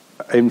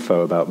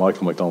info about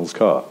Michael McDonald's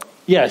car?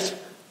 Yes,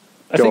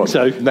 I Go think on.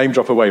 so. Name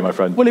drop away, my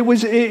friend. Well, it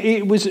was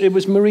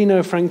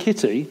Marino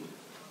Franchitti.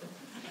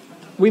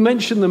 We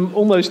mention them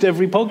almost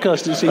every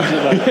podcast, it seems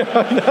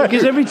like.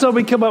 Because every time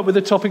we come up with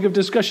a topic of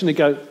discussion, they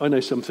go, I know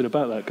something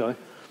about that guy.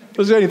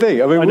 That's the only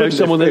thing. I mean, I know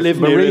someone that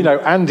lived near Marino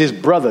and his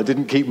brother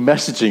didn't keep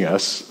messaging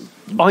us.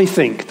 I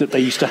think that they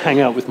used to hang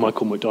out with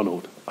Michael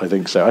McDonald. I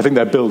think so. I think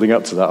they're building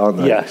up to that, aren't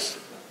they? Yes.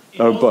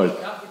 Oh, boy.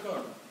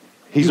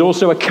 He's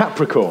also a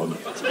Capricorn.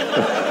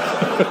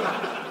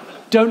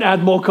 Don't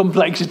add more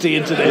complexity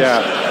into this.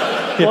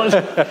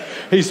 Yeah.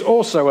 He's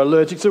also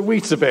allergic to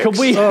Weetabix. Can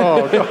we-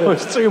 Oh, God,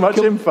 it's too much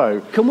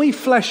info. Can we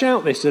flesh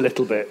out this a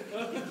little bit?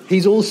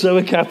 He's also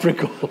a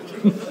Capricorn.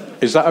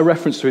 Is that a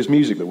reference to his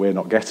music that we're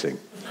not getting?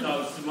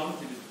 No, it's the month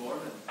he was born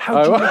in.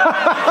 How do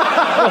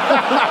you...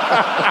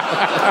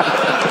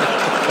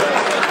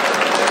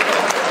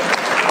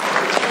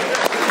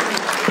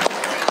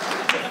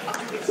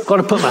 Got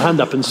to put my hand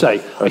up and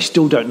say, I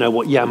still don't know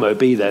what Yamo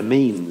B there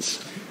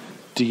means.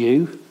 Do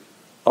you?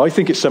 I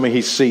think it's something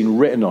he's seen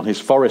written on his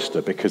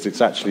Forester because it's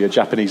actually a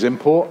Japanese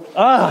import.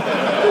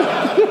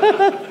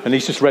 And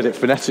he's just read it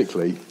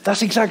phonetically.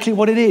 That's exactly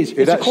what it is.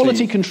 It's a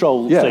quality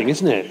control thing,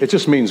 isn't it? It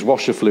just means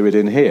washer fluid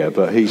in here,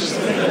 but he's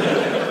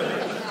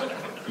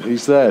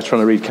there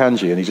trying to read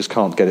kanji and he just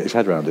can't get his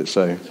head around it,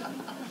 so...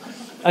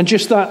 And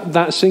just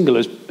that single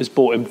has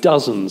bought him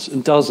dozens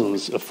and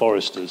dozens of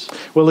Foresters.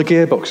 Well, the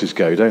gearboxes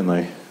go, don't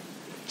they?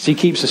 So he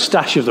keeps a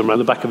stash of them around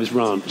the back of his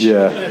ranch.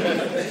 Yeah.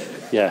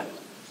 Yeah.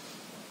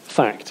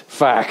 Fact.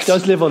 Fact.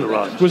 Does live on the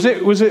ranch. Was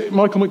it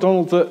Michael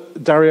McDonald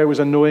that Dario was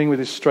annoying with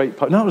his straight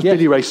pipe? No, it was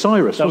Billy Ray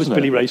Cyrus, That was wasn't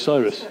Billy it? Ray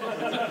Cyrus.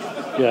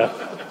 Yeah.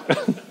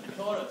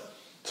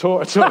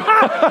 Taurus.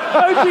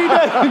 How do you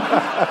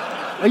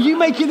know? Are you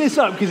making this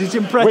up because it's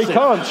impressive? We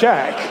can't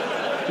check.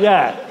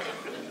 Yeah.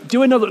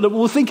 Do another. Look,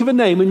 we'll think of a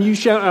name and you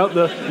shout out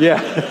the. Yeah.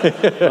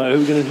 Right, who are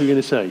we going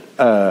to say?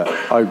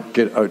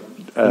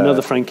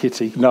 Another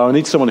Franchitti. No, I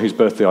need someone whose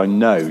birthday I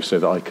know so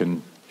that I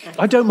can...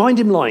 I don't mind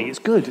him lying. It's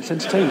good. It's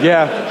entertaining.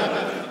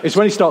 Yeah. It's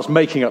when he starts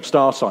making up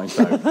star signs,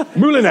 though.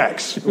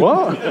 Moulinex.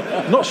 What?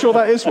 Not sure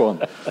that is one.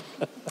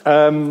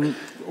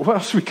 What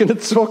else are we going to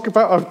talk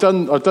about? I've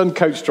done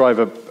coach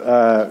driver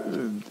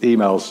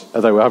emails,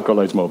 although I've got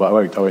loads more, but I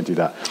won't do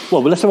that.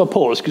 Well, let's have a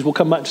pause because we'll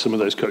come back to some of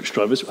those coach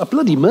drivers. A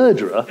bloody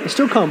murderer. I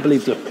still can't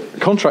believe the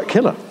Contract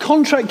killer.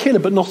 contract killer,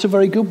 but not a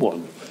very good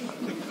one.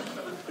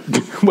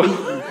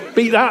 Well,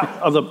 Beat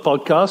that, other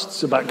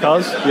podcasts about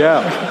cars.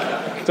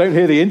 yeah. Don't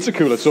hear the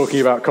intercooler talking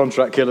about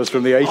contract killers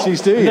from the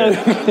 80s, do you? No.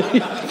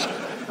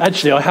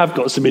 Actually, I have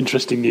got some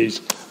interesting news.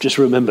 Just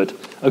remembered.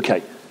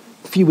 Okay,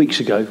 a few weeks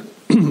ago,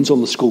 I was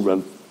on the school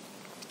run,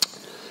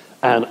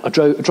 and I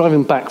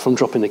driving back from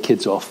dropping the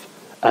kids off,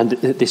 and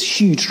this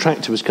huge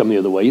tractor was coming the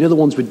other way. You know the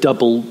ones with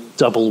double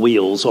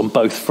wheels on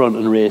both front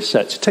and rear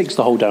sets? It takes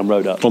the whole damn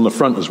road up. On the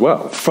front as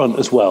well. Front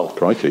as well.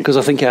 Crikey. Because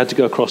I think it had to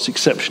go across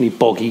exceptionally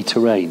boggy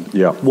terrain.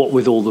 Yeah. What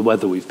with all the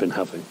weather we've been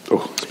having.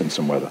 Oh, it's been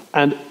some weather.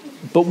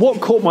 But what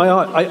caught my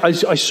eye, I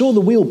saw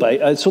the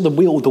wheelbase, I saw the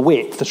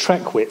width, the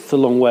track width a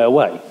long way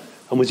away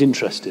and was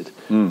interested.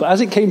 But as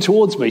it came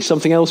towards me,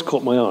 something else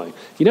caught my eye.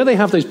 You know they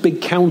have those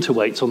big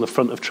counterweights on the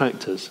front of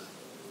tractors?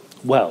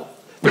 Well,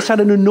 this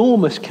had an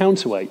enormous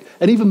counterweight,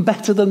 and even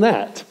better than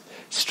that,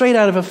 straight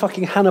out of a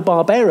fucking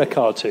Hanna-Barbera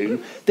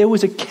cartoon, there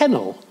was a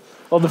kennel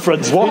on the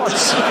front of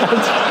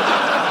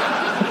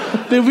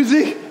it.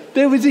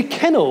 There was a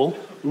kennel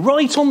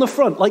right on the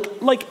front, like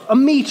a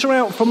metre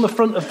out from the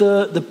front of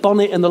the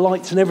bonnet and the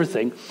lights and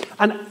everything,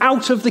 and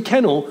out of the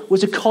kennel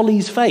was a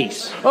collie's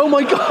face. Oh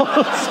my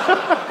God!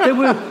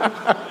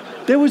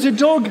 There was a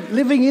dog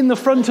living in the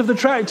front of the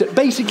tractor.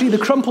 Basically, the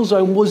crumple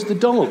zone was the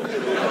dog.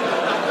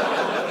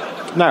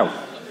 Now,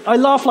 I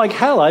laughed like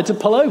hell. I had to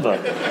pull over.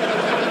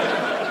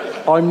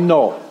 I'm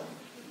not.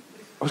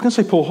 I was going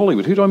to say Paul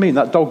Hollywood. Who do I mean?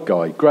 That dog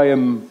guy,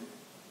 Graham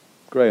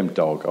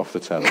Dog off the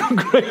telly.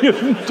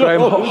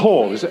 Graham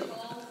Hall, is it?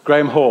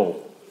 Graham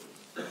Hall.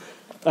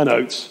 And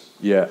Oates.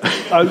 Yeah.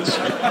 Oates.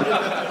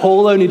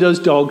 Hall only does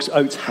dogs.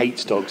 Oates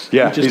hates dogs.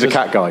 Yeah, he just he's a does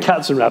cat guy.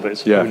 Cats and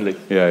rabbits only.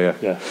 Yeah.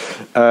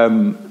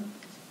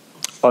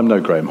 I'm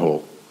no Graham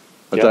Hall.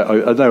 I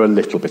know a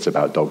little bit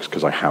about dogs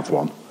because I have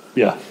one.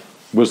 Yeah.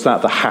 Was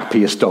that the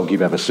happiest dog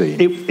you've ever seen?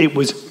 It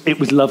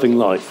was loving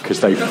life. Because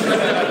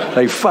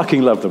they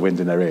fucking love the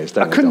wind in their ears,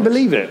 don't they? I couldn't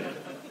believe it.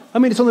 I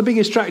mean, it's on the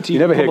biggest tractor you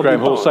never hear Graham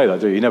Hall say that,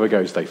 do you? He never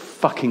goes, they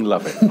fucking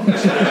love it.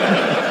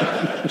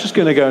 I'm just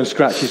going to go and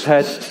scratch his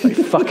head. They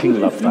fucking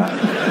love that.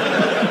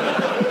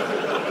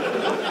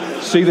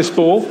 See this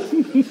ball?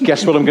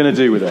 Guess what I'm going to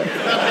do with it?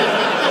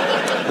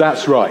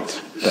 That's right.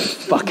 They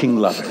fucking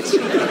love it.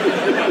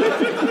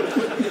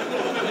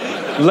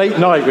 Late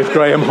night with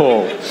Graham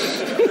Hall.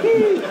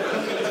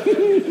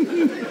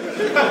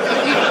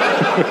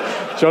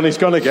 Johnny's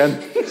gone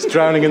again. He's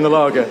drowning in the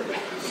lager.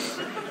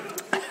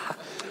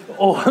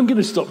 Oh, I'm going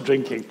to stop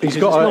drinking. He's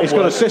got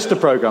a sister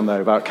programme,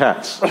 though, about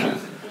cats.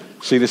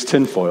 See this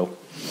tinfoil?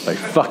 They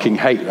fucking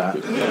hate that.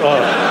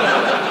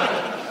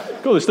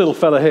 Got this little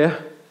fella here.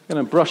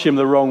 Going to brush him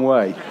the wrong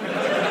way.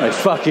 They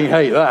fucking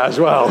hate that as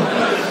well.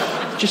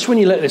 Just when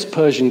you let this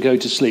Persian go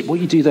to sleep, what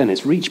you do then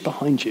is reach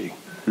behind you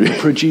and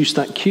produce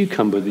that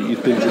cucumber that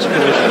you've been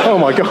dispersing. Oh,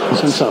 my God.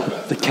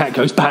 The cat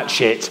goes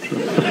batshit.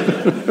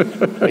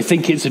 They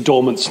think it's a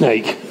dormant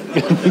snake.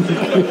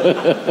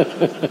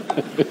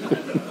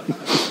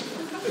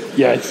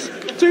 Yes.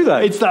 Do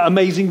they? It's that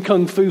amazing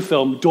kung fu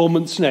film,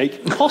 Dormant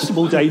Snake.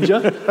 Possible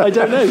danger. I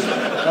don't know.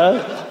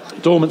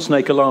 Dormant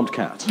Snake Alarmed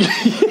Cat.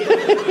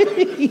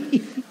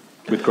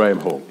 With Graham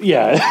Hall.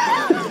 Yeah.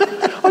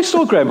 I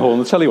saw Graham Hall on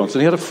the telly once,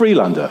 and he had a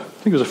Freelander. I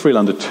think it was a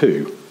Freelander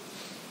 2.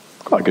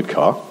 Quite a good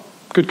car.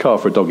 Good car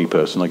for a doggy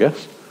person, I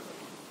guess.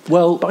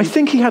 Well, but I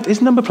think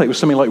his number plate was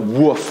something like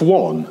Woof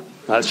 1.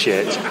 That's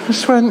shit. I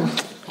just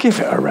went,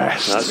 give it a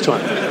rest. That's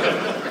right.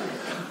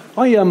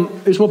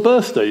 It was my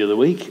birthday the other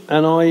week,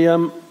 and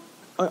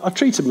I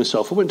treated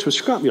myself. I went to a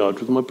scrapyard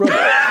with my brother.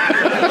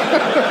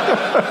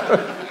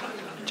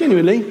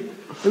 Genuinely,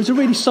 it was a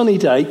really sunny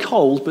day,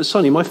 cold but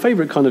sunny. My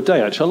favourite kind of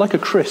day, actually. I like a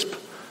crisp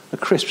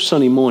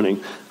sunny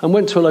morning. And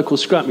went to a local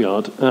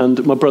scrapyard,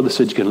 and my brother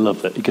said, "You're going to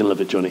love it. You're going to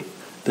love it, Johnny.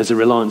 There's a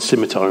Reliance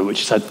scimitar in which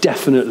has had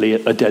definitely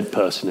a dead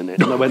person in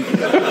it." And I went,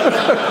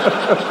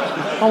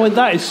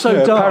 that is so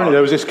dark. Apparently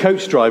there was this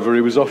coach driver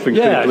who was offering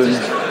people.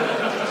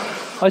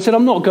 I said,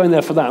 "I'm not going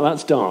there for that.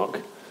 That's dark."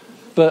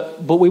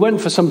 But we went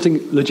for something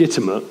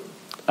legitimate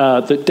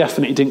that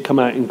definitely didn't come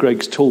out in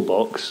Greg's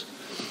toolbox.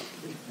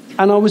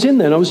 And I was in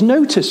there and I was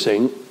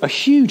noticing a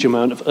huge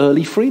amount of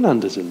early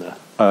Freelanders in there.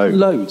 Oh.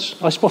 Loads.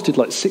 I spotted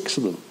like 6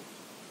 of them.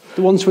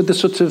 The ones with the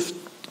sort of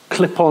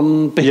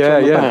clip-on bit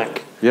on the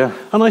back. Yeah.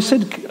 And I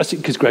said,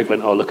 because Greg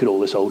went, "Oh, look at all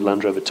this old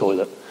Land Rover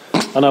toilet."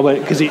 And I went,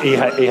 because he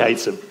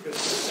hates them.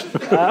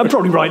 And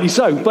probably rightly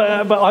so.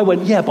 But I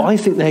went, yeah, but I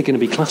think they're going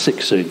to be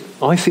classic soon.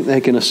 I think they're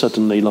going to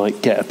suddenly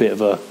get a bit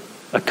of a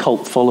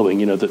cult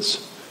following, that's...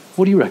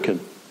 What do you reckon?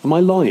 Am I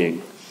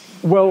lying?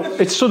 Well,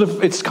 it's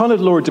kind of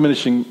not law of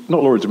diminishing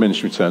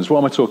returns. What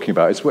am I talking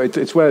about? It's where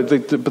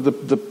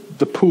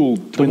the pool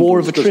dwindles, the war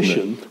of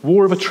attrition.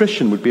 War of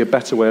attrition would be a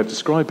better way of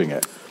describing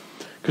it.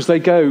 Because they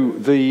go, or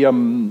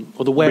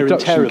the wear and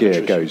tear gear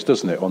attrition goes,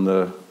 doesn't it, on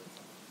the...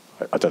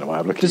 I don't know why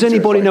I'm looking. Does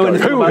anybody know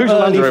anything about early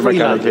Land Rover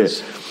mechanic here?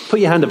 Freelanders?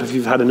 Put your hand up if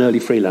you've had an early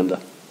Freelander.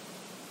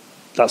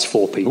 That's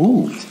 4 people.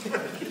 Ooh.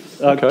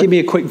 Okay. Give me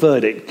a quick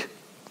verdict.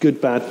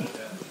 Good, bad.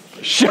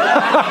 Shit.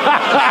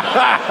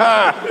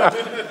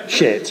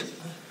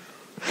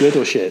 Good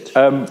or shit?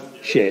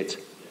 Shit.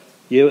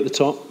 You at the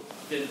top?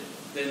 The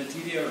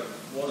interior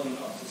wasn't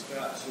up to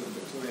scratch, so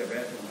Victoria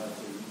Beckham had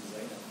to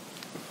redesign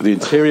it. The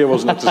interior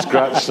wasn't up to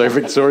scratch, so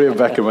Victoria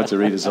Beckham had to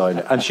redesign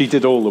it. And she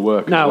did all the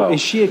work as well. Now,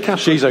 is she a Capricorn?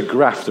 She's a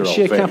grafter, Is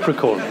she a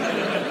Capricorn?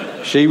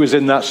 She was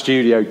in that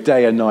studio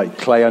day and night,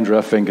 clay under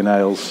her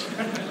fingernails.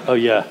 Oh,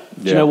 yeah.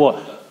 Do you know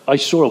what? I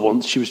saw her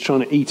once. She was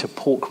trying to eat a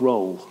pork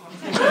roll.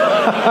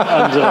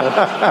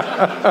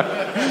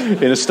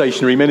 In a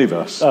stationary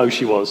minibus. Oh,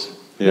 she was.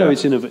 Yeah. No,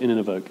 it's in an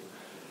Evoque.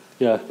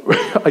 Yeah.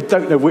 I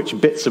don't know which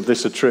bits of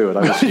this are true, and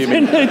I'm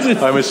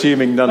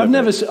assuming none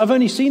of it. I've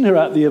only seen her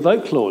at the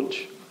Evoque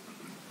launch.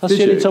 That's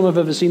the only time I've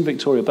ever seen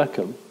Victoria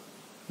Beckham.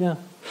 Yeah.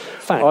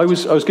 Fact. I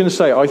was going to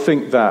say, I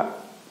think that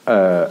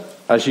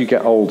as you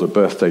get older,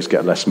 birthdays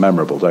get less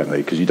memorable, don't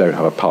they? Because you don't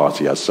have a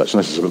party as such,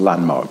 unless it's a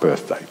landmark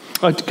birthday.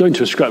 I'd go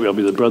into a scrapyard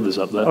with the brothers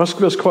up there. That's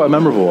quite a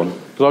memorable one.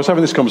 Because I was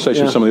having this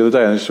conversation with someone the other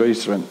day, and he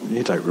just went,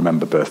 "You don't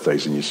remember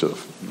birthdays in your sort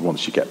of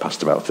once you get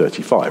past about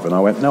 35. And I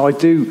went, no, I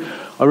do.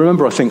 I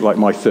remember, I think, like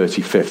my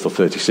 35th or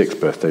 36th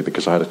birthday,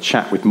 because I had a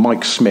chat with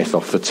Mike Smith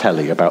off the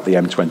telly about the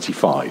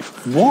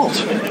M25.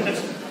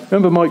 What?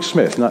 Remember Mike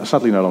Smith,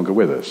 sadly no longer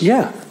with us?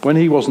 Yeah. When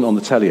he wasn't on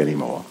the telly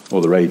anymore,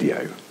 or the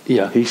radio,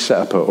 yeah, he'd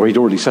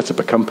already set up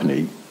a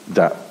company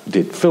that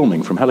did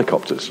filming from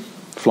helicopters,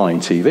 flying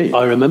TV.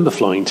 I remember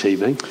flying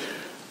TV.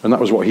 And that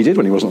was what he did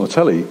when he wasn't on the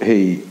telly.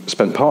 He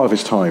spent part of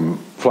his time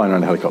flying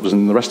around helicopters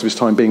and the rest of his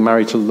time being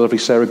married to the lovely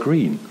Sarah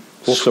Green,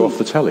 also off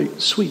the telly.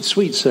 Sweet,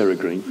 sweet Sarah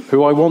Green.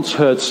 Who I once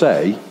heard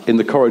say in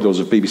the corridors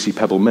of BBC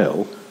Pebble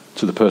Mill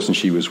to the person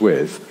she was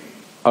with,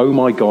 "Oh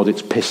my God,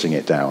 it's pissing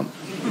it down."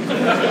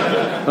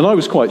 And I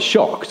was quite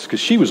shocked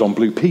because she was on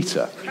Blue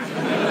Peter.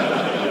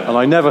 And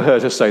I never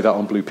heard her say that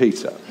on Blue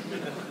Peter.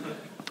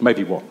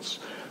 Maybe once.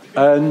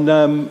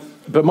 And...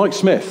 But Mike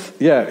Smith,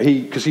 yeah,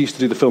 because he used to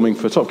do the filming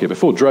for Top Gear.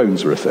 Before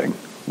drones were a thing,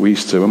 we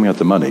used to, when we had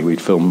the money,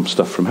 we'd film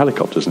stuff from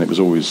helicopters, and it was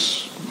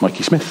always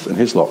Mikey Smith and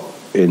his lot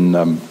in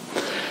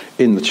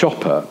the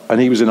chopper.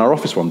 And he was in our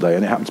office one day,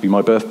 and it happened to be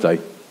my birthday,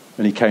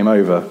 and he came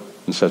over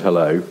and said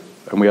hello,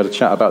 and we had a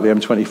chat about the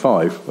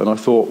M25, and I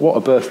thought, what a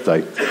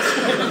birthday.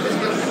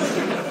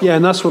 Yeah,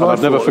 and that's what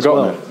I've never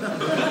forgotten it.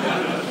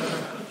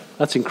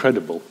 That's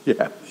incredible.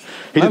 Yeah.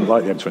 He didn't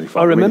like the M25.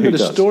 I remember the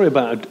story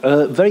about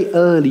very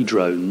early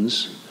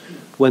drones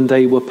when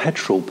they were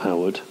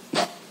petrol-powered.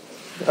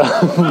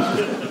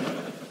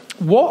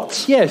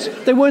 What? Yes,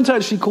 they weren't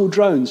actually called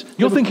drones.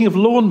 You're thinking of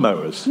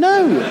lawnmowers?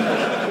 No.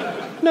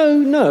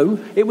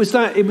 It was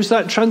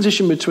that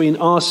transition between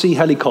RC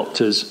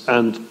helicopters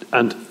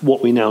and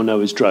what we now know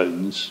as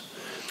drones.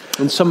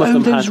 And some of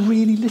them those had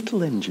really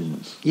little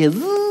engines. Yeah,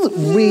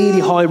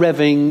 really high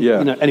revving. Yeah.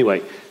 You know,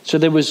 anyway, so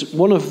there was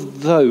one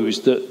of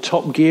those that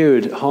Top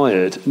Gear had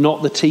hired,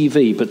 not the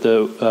TV, but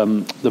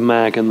the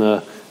mag and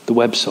the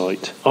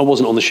website. I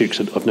wasn't on the shoot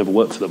because I've never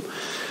worked for them,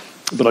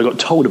 but I got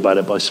told about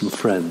it by some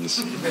friends.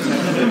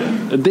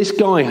 And this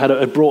guy had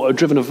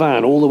driven a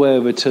van all the way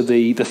over to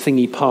the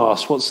thingy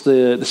pass. What's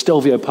the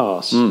Stelvio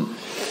Pass?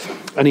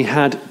 And he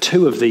had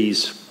two of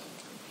these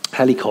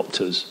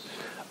helicopters.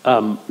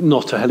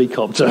 Not a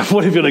helicopter,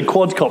 whatever, a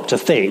quadcopter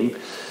thing.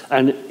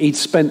 And he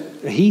said,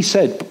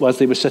 as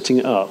they were setting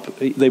it up,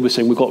 they were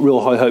saying, we've got real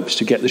high hopes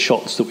to get the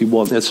shots that we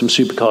want. There's some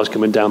supercars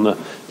coming down the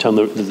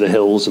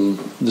hills and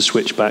the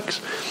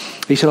switchbacks.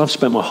 He said, I've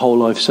spent my whole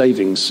life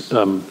savings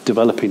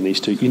developing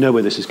these two. You know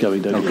where this is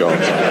going, don't you? Oh,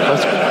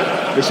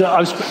 God. He said,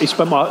 I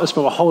spent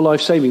my whole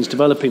life savings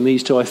developing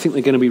these two. I think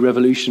they're going to be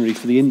revolutionary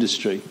for the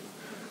industry.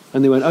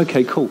 And they went,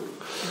 okay, cool.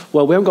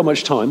 Well, we haven't got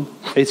much time.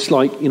 It's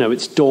like,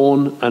 it's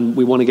dawn and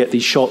we want to get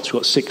these shots.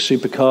 We've got 6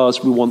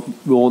 supercars. We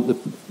want the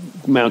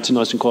mountain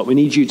nice and quiet. We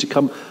need you to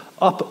come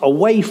up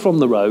away from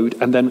the road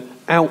and then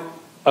out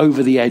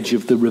over the edge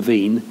of the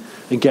ravine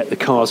and get the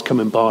cars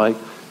coming by.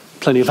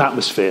 Plenty of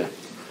atmosphere.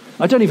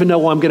 I don't even know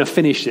why I'm going to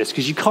finish this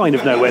because you kind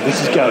of know where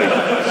this is going.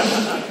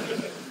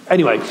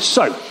 Anyway,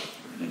 so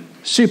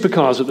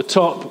supercars at the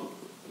top.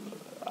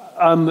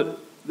 The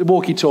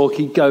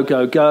walkie-talkie, go,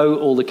 go, go.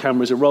 All the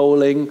cameras are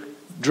rolling.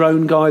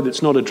 Drone guy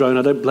that's not a drone,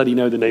 I don't bloody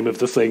know the name of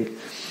the thing,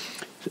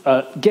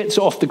 gets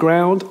off the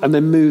ground and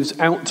then moves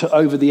out to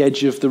over the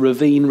edge of the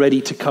ravine,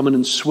 ready to come in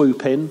and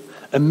swoop in.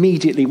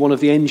 Immediately, one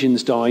of the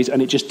engines dies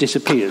and it just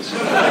disappears.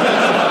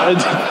 And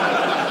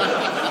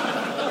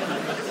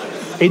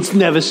it's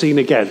never seen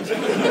again.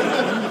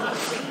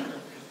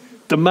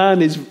 The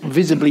man is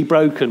visibly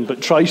broken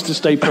but tries to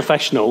stay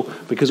professional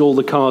because all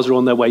the cars are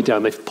on their way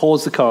down. They've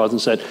paused the cars and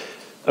said,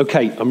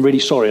 okay, I'm really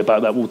sorry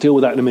about that. We'll deal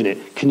with that in a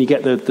minute. Can you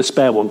get the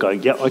spare one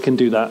going? Yeah, I can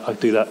do that. I'll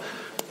do that.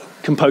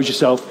 Compose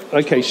yourself.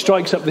 Okay,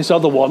 strikes up this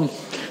other one.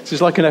 This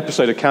is like an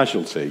episode of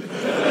Casualty.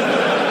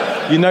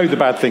 You know the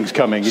bad thing's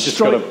coming. You just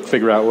got to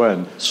figure out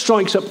when.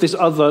 Strikes up this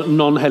other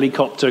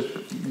non-helicopter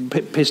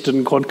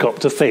piston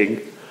quadcopter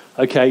thing.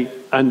 Okay,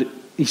 and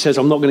he says,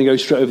 I'm not going to go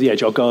straight over the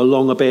edge. I'll go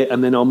along a bit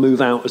and then I'll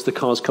move out as the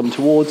cars come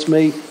towards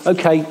me.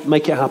 Okay,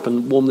 make it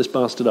happen. Warm this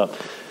bastard up.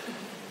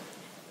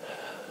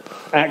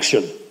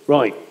 Action.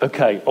 Right,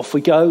 okay, off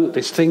we go.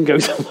 This thing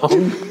goes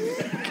along.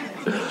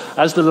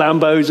 As the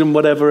Lambos and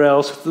whatever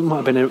else, there might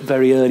have been a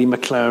very early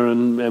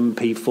McLaren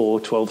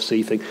MP4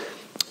 12C thing.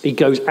 He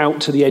goes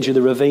out to the edge of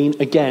the ravine.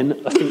 Again,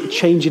 I think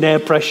change in air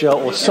pressure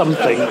or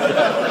something.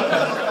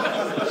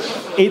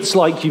 It's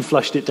like you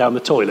flushed it down the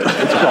toilet.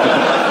 It's gone.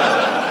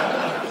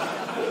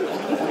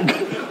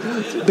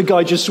 The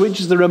guy just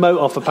switches the remote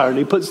off,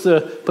 apparently, puts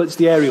the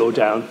aerial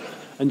down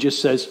and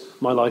just says,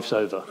 my life's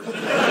over.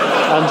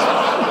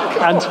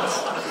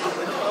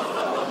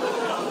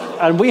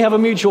 And we have a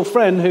mutual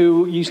friend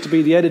who used to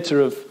be the editor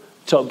of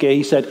Top Gear.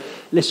 He said,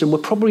 listen, we're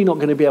probably not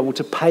going to be able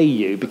to pay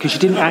you because you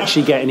didn't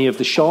actually get any of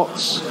the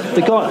shots.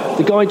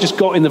 The guy just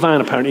got in the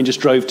van, apparently, and just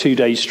drove 2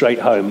 days straight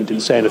home and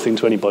didn't say anything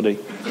to anybody.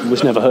 And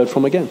was never heard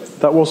from again.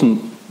 That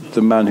wasn't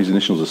the man whose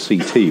initials are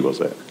CT, was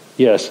it?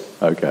 Yes.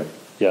 Okay.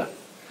 Yeah.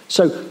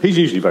 So he's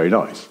usually very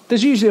nice.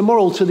 There's usually a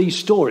moral to these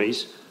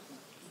stories.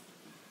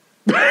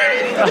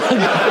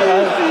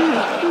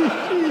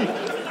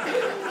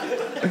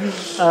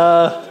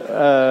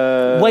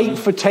 Wait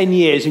for 10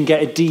 years and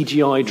get a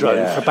DJI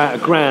drone for about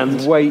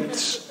 $1,000. Wait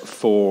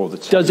for the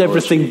technology. Does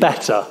everything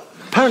better.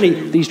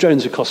 Apparently, these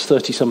drones have cost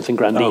 30-something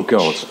grand each. Oh,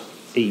 God.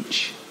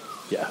 Each.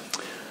 Yeah.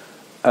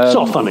 It's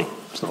not funny.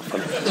 It's not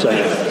funny. So,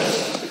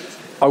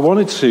 I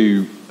wanted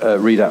to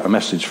read out a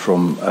message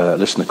from a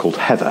listener called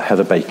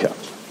Heather Baker.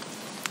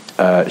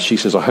 She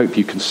says, I hope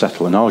you can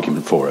settle an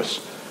argument for us.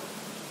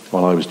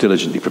 While I was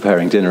diligently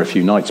preparing dinner a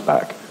few nights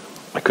back,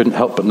 I couldn't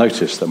help but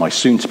notice that my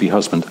soon-to-be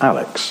husband,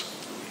 Alex,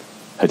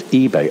 had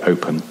eBay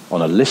open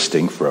on a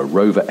listing for a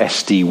Rover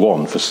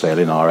SD1 for sale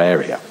in our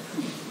area.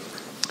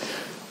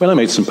 When I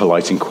made some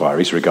polite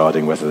inquiries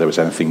regarding whether there was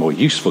anything more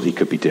useful he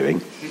could be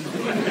doing,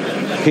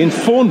 he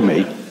informed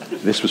me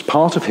this was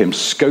part of him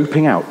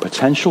scoping out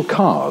potential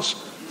cars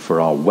for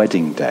our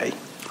wedding day.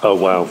 oh,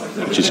 wow.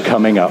 Which is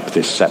coming up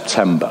this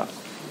September.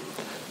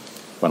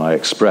 When I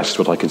expressed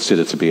what I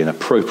consider to be an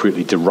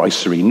appropriately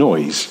derisory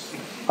noise,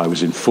 I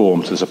was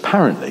informed that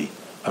apparently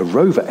a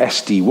Rover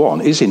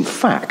SD1 is in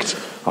fact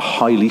a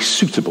highly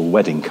suitable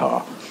wedding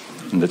car,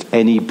 and that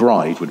any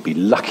bride would be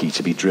lucky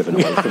to be driven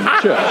away from the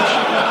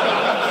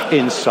church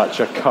in such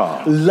a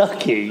car.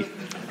 Lucky?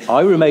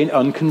 I remain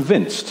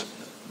unconvinced,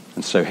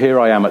 and so here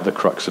I am at the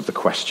crux of the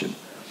question.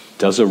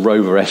 Does a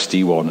Rover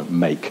SD1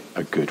 make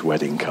a good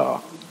wedding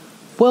car?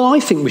 Well,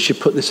 I think we should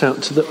put this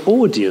out to the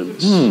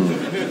audience.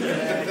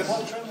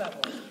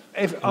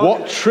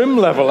 What trim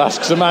level,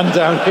 asks a man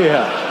down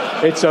here.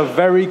 It's a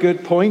very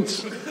good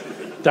point.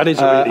 That is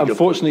a really good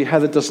unfortunately,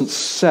 Heather doesn't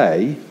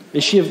say.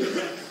 Is she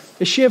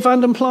a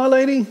Van den Pla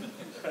lady?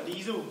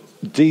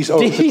 Diesel.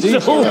 Oh, it's a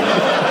diesel.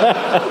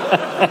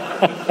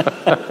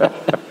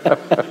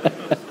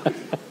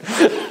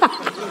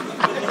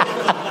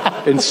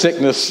 In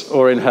sickness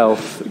or in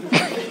health,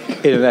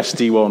 in an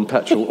SD1,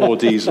 petrol or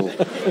diesel.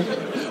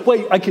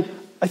 Wait, I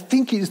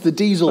think it's the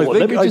diesel one.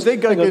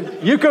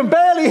 You can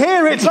barely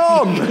hear it's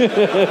on.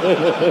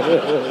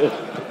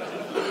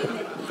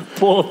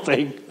 Poor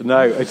thing.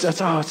 No, it's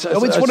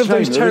one of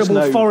those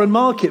terrible foreign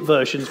market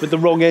versions with the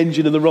wrong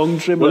engine and the wrong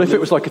trim. Well, if it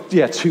was like a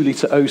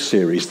 2-litre O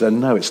series, then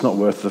no, it's not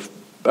worth the.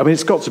 I mean,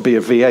 it's got to be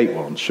a V8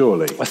 one,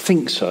 surely. I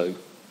think so.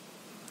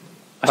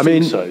 I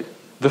mean,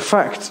 the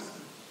fact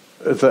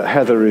that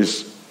Heather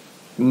is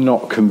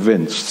not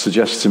convinced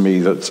suggests to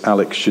me that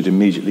Alex should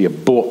immediately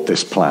abort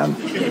this plan.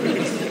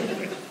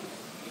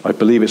 I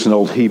believe it's an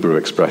old Hebrew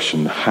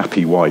expression,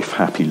 happy wife,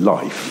 happy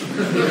life.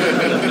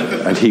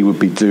 And he would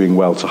be doing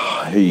well to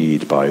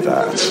heed by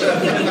that.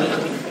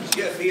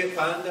 Get a Fiat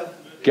Panda.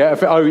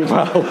 Oh,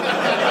 well.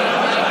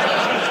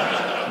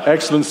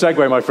 Excellent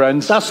segue, my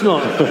friends. It's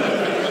not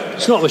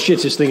the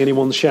shittest thing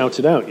anyone's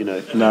shouted out, you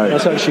know. No.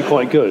 That's actually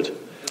quite good.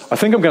 I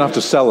think I'm going to have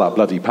to sell that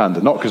bloody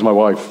Panda, not because my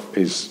wife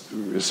is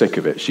sick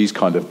of it. She's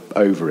kind of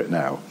over it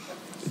now.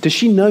 Does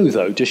she know,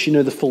 though? Does she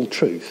know the full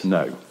truth?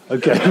 No.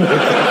 Okay.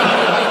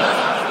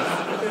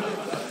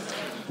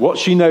 What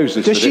she knows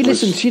is does she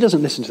listen? She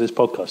doesn't listen to this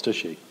podcast, does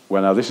she?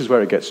 Well, now, this is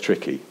where it gets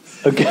tricky.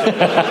 Okay.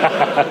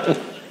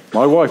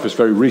 My wife has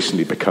very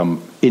recently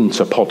become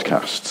into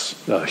podcasts.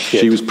 Oh,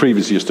 shit. She was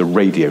previously just a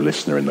radio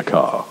listener in the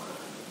car.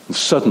 And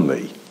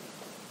suddenly,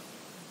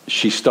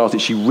 she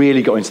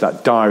really got into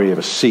that Diary of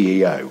a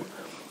CEO.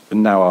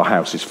 And now our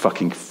house is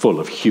fucking full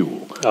of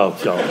Huel. Oh,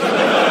 God.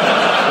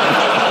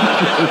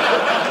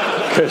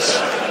 Because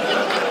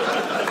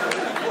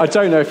I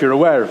don't know if you're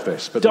aware of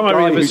this, but the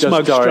guy who does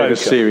Diary of a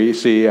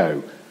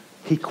CEO,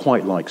 he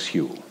quite likes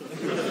Huel.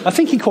 I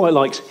think he quite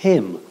likes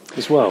him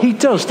as well. He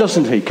does,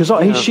 doesn't he? Because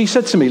she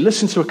said to me,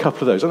 listen to a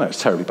couple of those. I know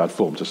it's terribly bad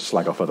form to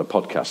slag off other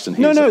podcasts. And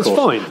he's, it's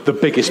fine. The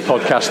biggest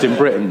podcast in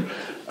Britain.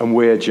 And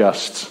we're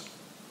just...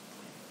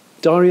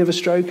 Diary of a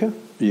Stroker?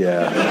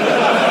 Yeah.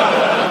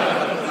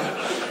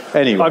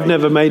 Anyway. I've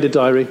never made a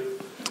diary.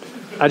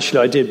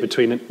 Actually, I did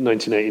between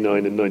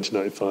 1989 and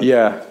 1995.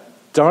 Yeah.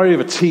 Diary of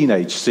a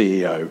Teenage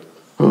CEO.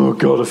 Oh,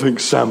 God, I think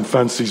Sam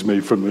fancies me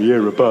from the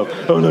year above.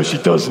 Oh, no, she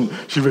doesn't.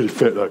 She's really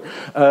fit, though.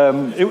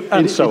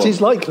 It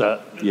is like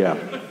that. Yeah.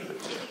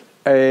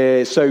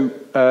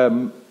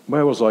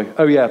 Where was I?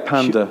 Oh, yeah,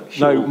 Panda.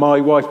 Sure. No,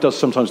 my wife does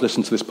sometimes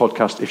listen to this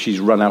podcast if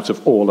she's run out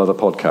of all other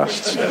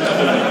podcasts.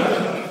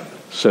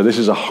 So this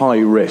is a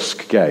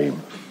high-risk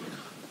game.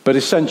 But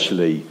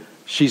essentially,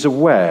 she's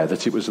aware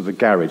that it was at the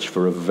garage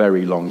for a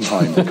very long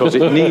time because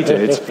it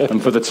needed,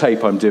 and for the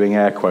tape I'm doing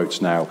air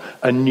quotes now,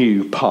 a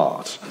new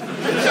part.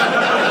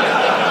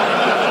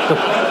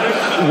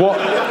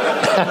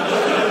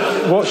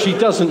 What she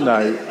doesn't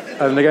know,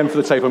 and again for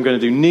the tape I'm going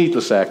to do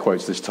needless air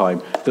quotes this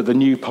time, that the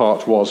new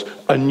part was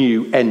a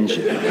new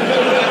engine.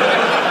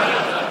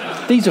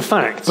 These are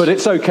facts. But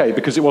it's okay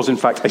because it was in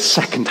fact a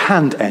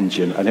second-hand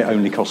engine and it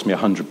only cost me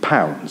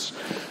 £100.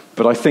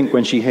 But I think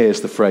when she hears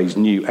the phrase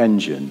new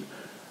engine,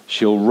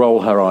 she'll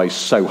roll her eyes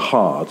so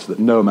hard that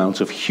no amount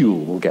of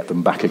Huel will get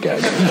them back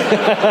again.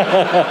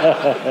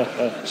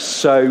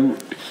 So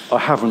I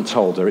haven't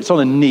told her. It's on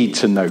a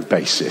need-to-know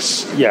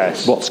basis.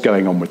 Yes. What's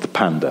going on with the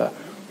Panda.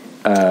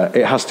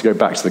 It has to go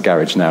back to the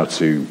garage now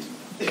to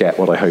get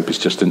what I hope is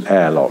just an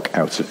airlock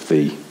out of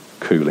the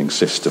cooling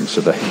system so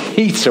the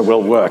heater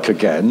will work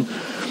again.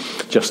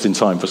 just in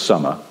time for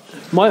summer.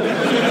 My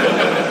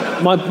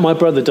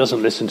brother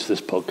doesn't listen to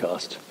this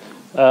podcast,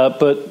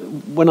 but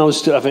when I was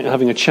still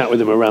having a chat with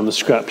him around the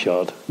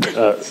scrapyard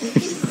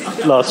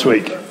last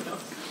week,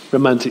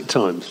 romantic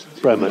times,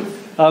 Bremen,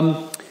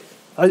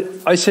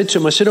 I said to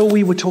him,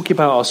 we were talking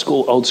about our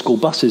old school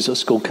buses, our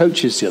school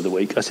coaches the other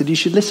week. I said, you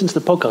should listen to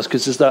the podcast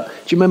because there's that. Do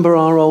you remember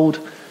our old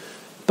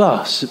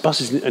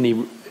buses? And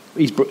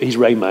he's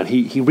Rain Man.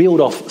 He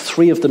reeled off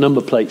 3 of the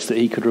number plates that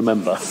he could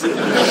remember.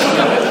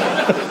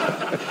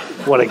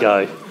 What a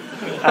guy!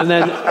 And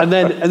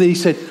then he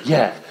said,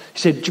 yeah. He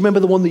said, do you remember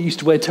the one that used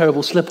to wear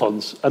terrible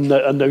slip-ons and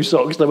no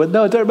socks? And I went,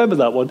 no, I don't remember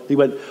that one. He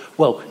went,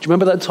 well, do you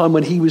remember that time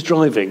when he was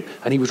driving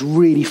and he was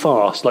really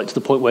fast, like to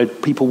the point where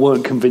people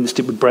weren't convinced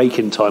it would brake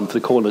in time for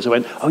the corners? I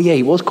went, oh yeah,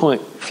 he was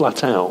quite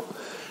flat out.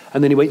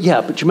 And then he went,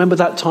 yeah, but do you remember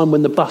that time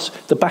when the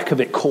back of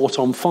it caught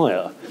on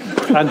fire?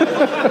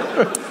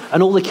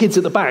 And all the kids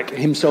at the back,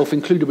 himself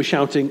included, were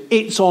shouting,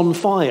 it's on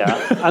fire.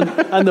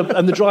 And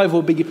the driver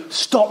would be,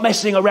 stop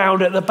messing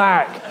around at the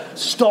back.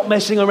 Stop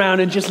messing around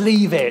and just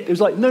leave it. It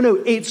was like, no,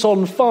 it's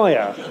on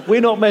fire.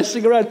 We're not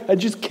messing around. And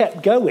just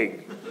kept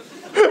going.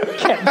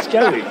 Kept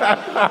going.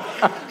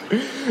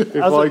 If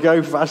I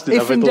go fast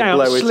enough, if in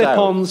doubt,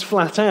 slip-ons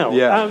flat out.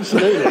 Yeah.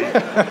 Absolutely.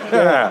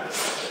 Yeah.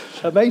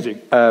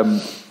 Amazing.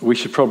 We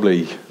should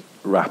probably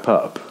wrap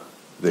up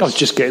this. I was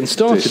just getting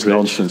started, This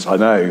nonsense, I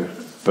know.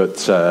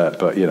 But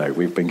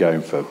we've been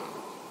going for...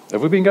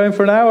 Have we been going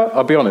for an hour?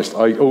 I'll be honest,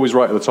 I always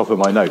write at the top of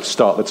my notes,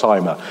 start the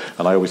timer,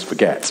 and I always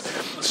forget.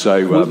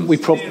 So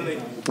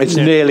it's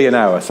nearly an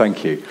hour,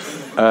 thank you.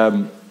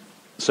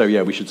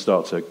 We should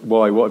start to...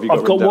 Why? What have you got?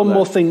 I've got one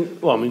more thing...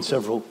 Well, I mean,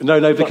 several.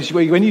 No, because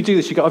when you do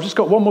this, I've just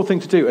got one more thing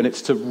to do, and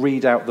it's to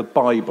read out the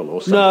Bible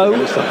or something.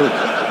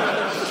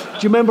 No.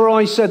 Do you remember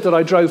I said that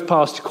I drove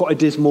past quite a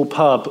dismal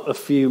pub a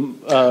few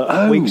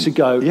weeks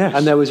ago, yes.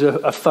 And there was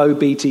a faux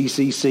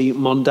BTCC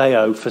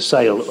Mondeo for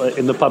sale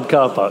in the pub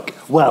car park?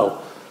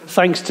 Well,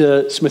 thanks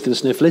to Smith &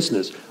 Sniff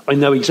listeners, I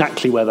know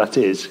exactly where that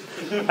is.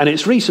 And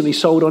it's recently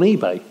sold on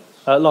eBay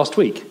last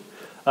week.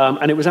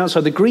 And it was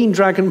outside the Green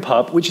Dragon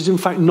pub, which is in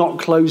fact not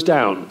closed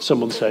down,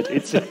 someone said.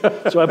 So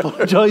I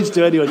apologise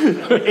to anyone.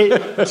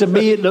 To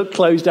me, it looked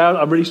closed down.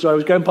 I'm really sorry. I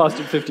was going past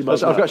it 50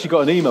 miles an hour. I've actually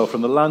got an email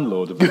from the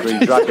landlord of the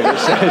Green Dragon. It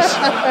says,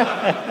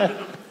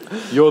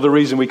 you're the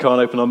reason we can't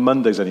open on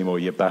Mondays anymore,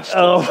 you bastard.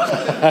 Oh.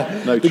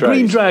 No the trace.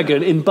 Green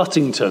Dragon in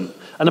Buttington.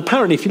 And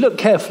apparently, if you look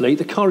carefully,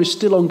 the car is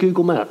still on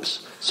Google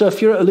Maps. So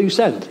if you're at a loose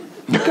end,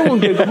 go on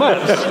Google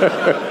Maps.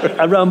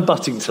 Around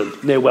Buttington,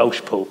 near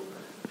Welshpool.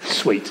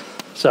 Sweet.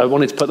 So I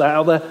wanted to put that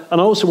out there. And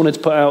I also wanted to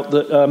put out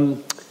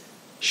that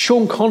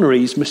Sean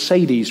Connery's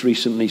Mercedes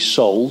recently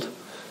sold.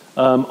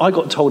 I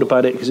got told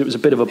about it because it was a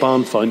bit of a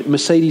barn find.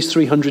 Mercedes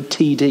 300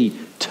 TD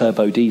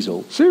turbo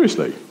diesel.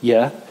 Seriously?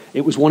 Yeah.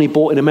 It was one he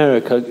bought in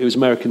America. It was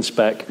American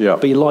spec. Yeah.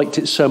 But he liked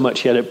it so much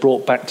he had it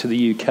brought back to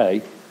the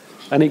UK.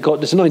 And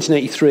there's a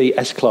 1983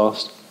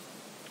 S-Class.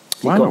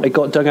 Wow. It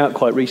got dug out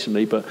quite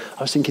recently, but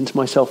I was thinking to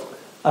myself,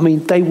 I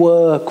mean, they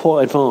were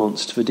quite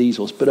advanced for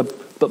diesels,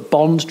 but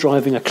Bond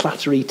driving a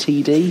Clattery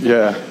TD?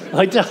 Yeah.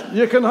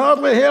 You can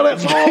hardly hear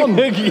it's on!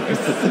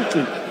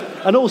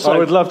 And also... I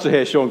would love to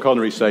hear Sean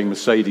Connery saying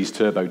Mercedes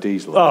turbo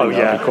diesel.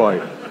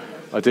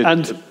 I did.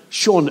 And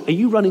Sean, are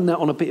you running that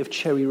on a bit of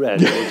cherry red?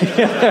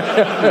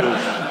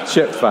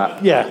 Chip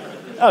fat. Yeah.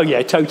 Oh,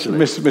 yeah, totally.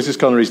 Mrs.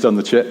 Connery's done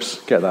the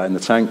chips. Get that in the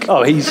tank.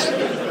 Oh, he's...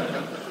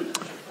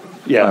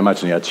 Yeah. I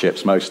imagine he had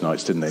chips most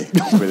nights, didn't he?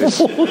 With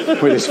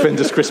his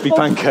Findus crispy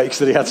pancakes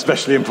that he had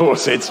specially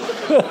imported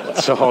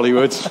to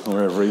Hollywood, or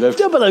wherever he lived.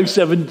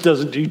 007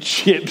 doesn't do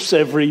chips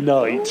every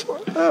night.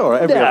 Oh, all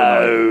right, every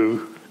other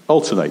night.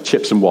 Alternate,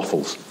 chips and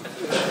waffles.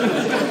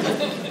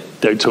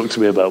 Don't talk to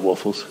me about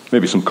waffles.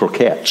 Maybe some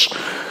croquettes.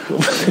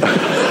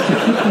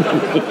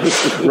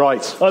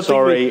 Right,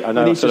 sorry, I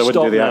know I said I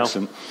wouldn't do the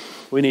accent.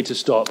 We need to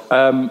stop.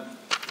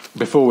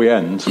 Before we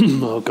end...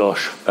 Oh,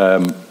 gosh.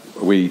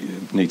 We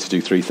need to do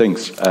 3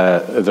 things.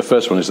 The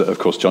first one is that, of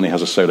course, Johnny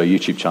has a solo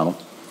YouTube channel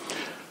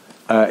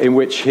in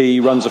which he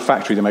runs a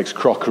factory that makes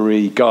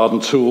crockery, garden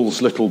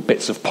tools, little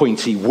bits of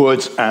pointy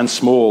wood, and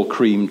small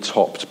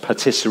cream-topped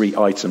patisserie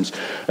items.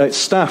 It's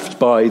staffed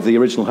by the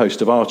original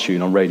host of Our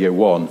Tune on Radio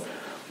 1,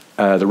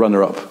 the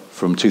runner-up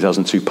from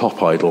 2002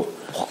 Pop Idol,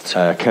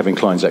 Kevin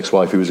Kline's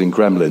ex-wife who was in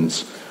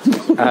Gremlins,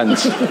 and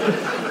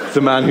the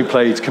man who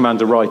played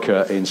Commander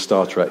Riker in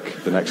Star Trek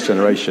The Next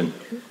Generation.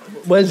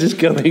 Where's this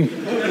going?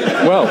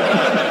 Well,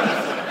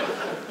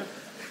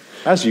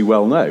 as you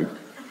well know,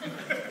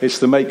 it's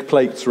the Make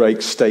Plates,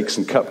 Rakes, Steaks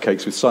and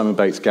Cupcakes with Simon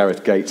Bates,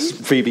 Gareth Gates,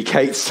 Phoebe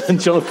Cates and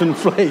Jonathan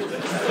Frakes.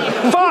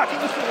 Fuck!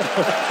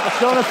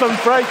 Jonathan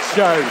Frakes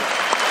show.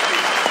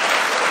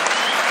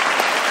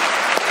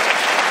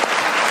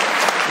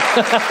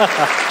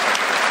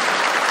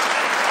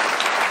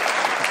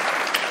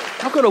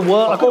 I've got to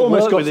work. I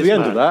almost got to the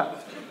end of that.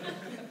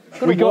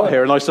 We got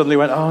here and I suddenly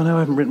went, oh no, I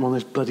haven't written one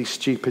of those bloody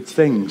stupid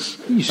things.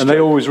 And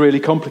they're always really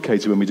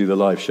complicated when we do the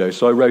live show,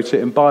 so I wrote it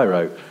in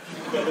biro.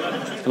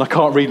 And I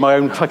can't read my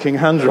own fucking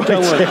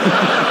handwriting.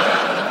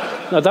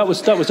 No, that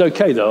was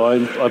okay though.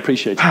 I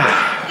appreciate it.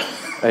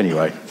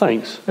 Anyway.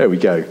 Thanks. There we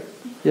go.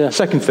 Yeah.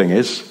 Second thing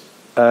is,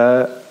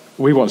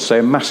 we want to say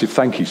a massive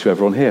thank you to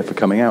everyone here for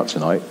coming out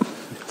tonight.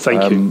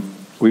 Thank you.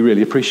 We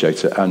really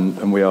appreciate it,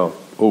 and we are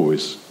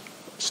always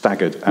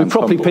staggered and we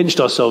properly humbled. pinched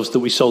ourselves that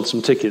we sold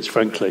some tickets,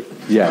 frankly.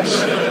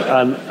 Yes.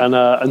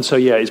 And so,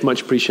 yeah, it's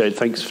much appreciated.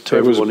 Thanks to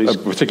everyone who's...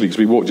 particularly because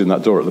we walked in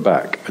that door at the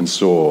back and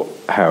saw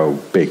how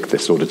big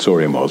this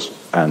auditorium was,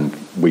 and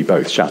we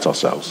both shat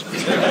ourselves.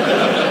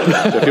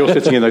 So if you're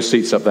sitting in those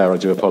seats up there, I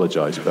do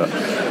apologise, but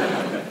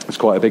it's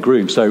quite a big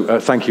room. So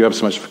thank you ever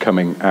so much for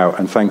coming out,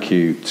 and thank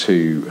you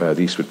to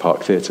the Eastwood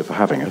Park Theatre for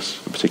having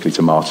us, and particularly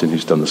to Martin,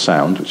 who's done the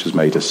sound, which has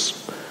made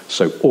us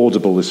so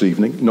audible this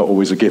evening. Not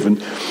always a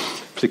given,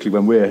 particularly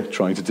when we're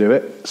trying to do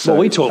it. So,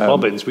 well, we taught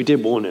Bobbins. We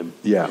did warn him.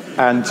 Yeah.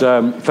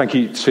 And thank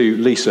you to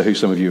Lisa, who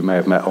some of you may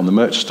have met on the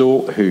merch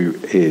stall, who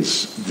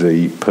is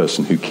the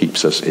person who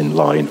keeps us in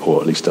line,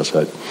 or at least does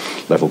her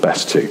level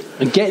best to.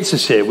 And gets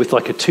us here with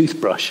like a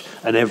toothbrush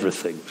and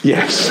everything.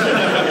 Yes.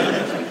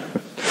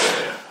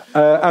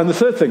 And the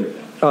third thing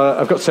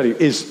I've got to tell you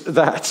is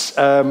that,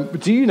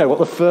 do you know what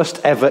the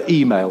first ever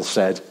email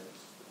said?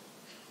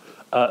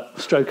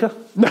 Stroker?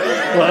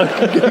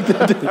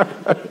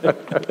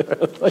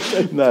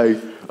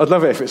 No. I'd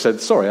love it if it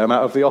said, sorry, I'm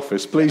out of the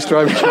office. Please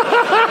try me.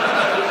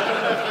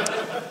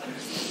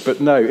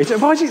 But no.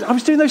 I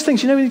was doing those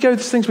things. You know when you go to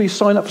those things where you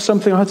sign up for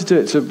something? I had to do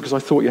it because I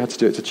thought you had to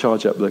do it to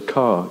charge up the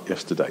car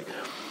yesterday.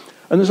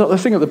 And there's like the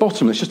thing at the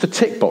bottom, it's just a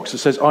tick box that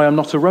says, I am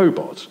not a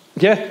robot.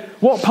 Yeah.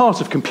 What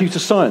part of computer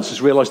science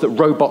has realised that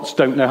robots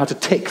don't know how to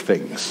tick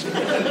things?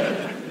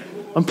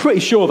 I'm pretty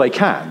sure they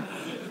can.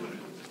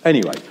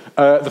 Anyway,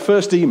 the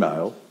first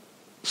email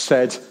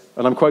said,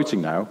 and I'm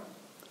quoting now,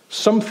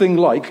 something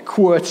like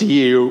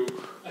QWERTY.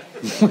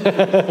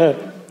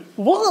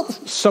 What?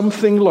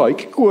 Something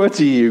like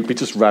QWERTY. He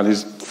just ran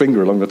his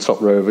finger along the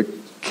top row of a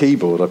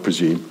keyboard, I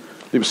presume.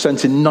 It was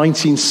sent in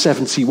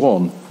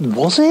 1971.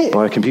 Was it?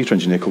 By a computer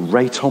engineer called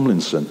Ray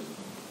Tomlinson.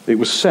 It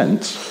was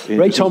sent...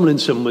 Ray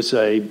Tomlinson was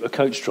a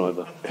coach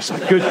driver. Is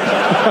that good?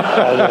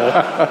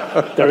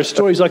 There are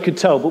stories I could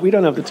tell, but we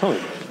don't have the time.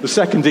 The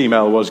second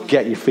email was,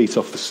 get your feet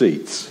off the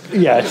seats.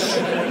 Yes.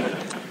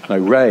 Now,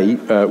 Ray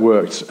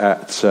worked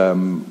at...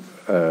 I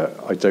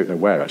don't know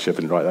where, actually, I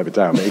didn't write that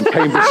down, but in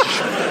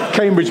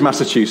Cambridge,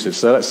 Massachusetts,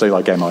 so let's say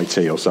like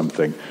MIT or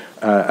something.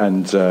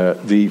 And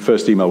the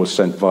first email was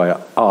sent via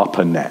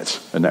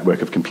ARPANET, a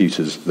network of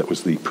computers that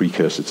was the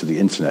precursor to the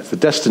internet. The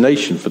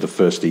destination for the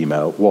first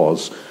email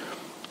was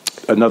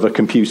another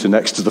computer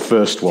next to the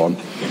first one.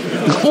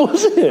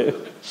 Was it?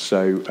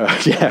 So,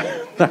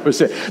 yeah, that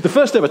was it. The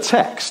first ever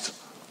text.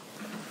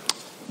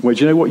 Well,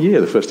 do you know what year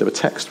the first ever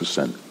text was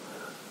sent?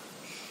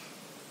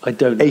 I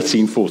don't know.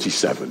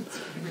 1847.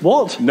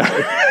 What? No.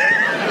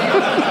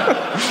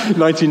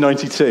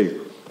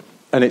 1992.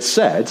 And it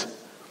said,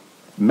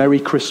 Merry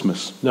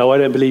Christmas. No, I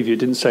don't believe you. It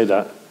didn't say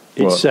that.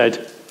 It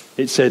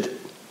said,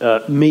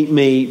 meet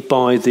me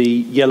by the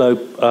yellow,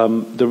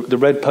 the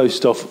red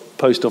post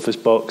office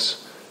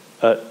box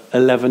at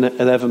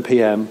 11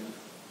 p.m.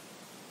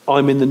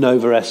 I'm in the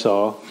Nova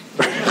SR,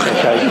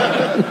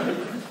 okay,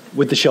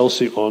 with the shell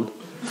suit on.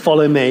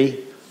 Follow me.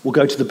 We'll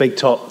go to the big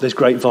top. There's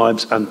great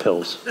vibes and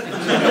pills.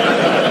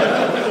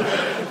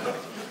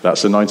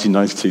 That's a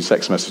 1992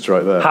 sex message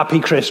right there. Happy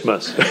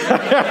Christmas. I've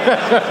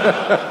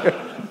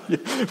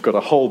got a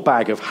whole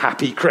bag of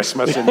Happy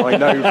Christmas in my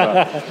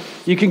Nova.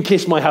 You can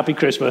kiss my Happy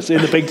Christmas in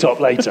the big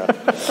top later.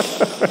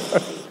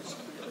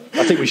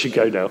 I think we should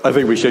go now. I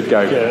think we should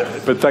go. Yeah.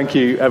 But thank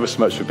you ever so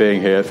much for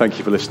being here. Thank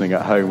you for listening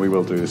at home. We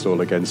will do this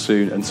all again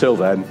soon. Until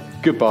then,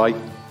 goodbye.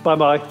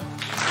 Bye-bye.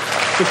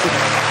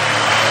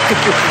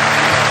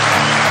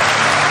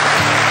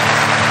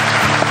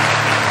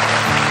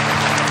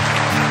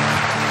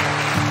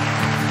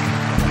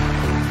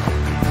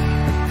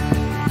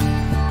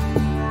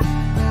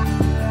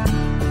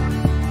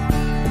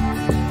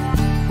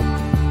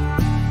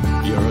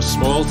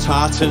 Small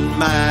tartan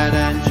man,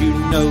 and you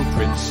know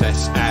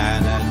Princess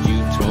Anne, and you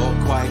talk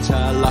quite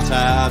a lot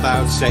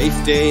about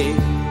safety.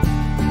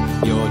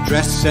 Your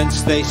dress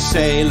sense, they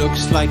say,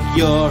 looks like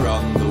you're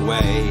on the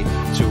way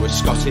to a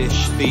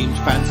Scottish themed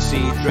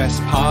fancy dress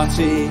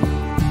party.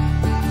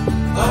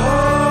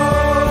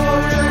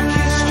 Oh,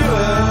 Jackie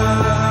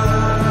Stewart.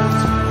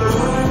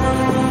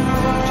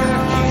 Oh,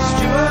 Jackie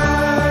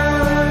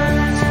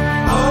Stewart.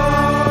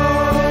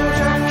 Oh,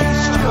 Jackie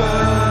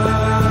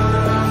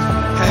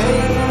Stewart.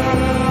 Hey.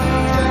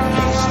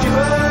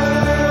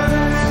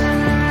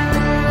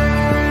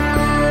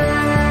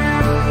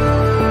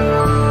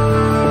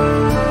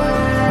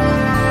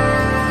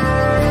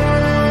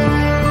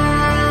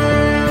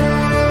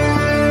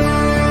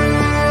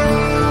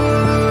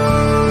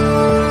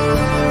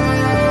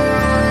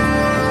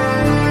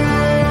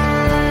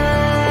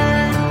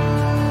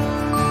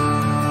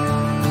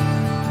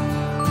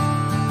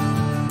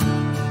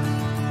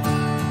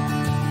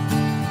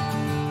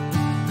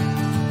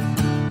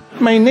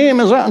 My name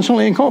is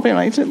actually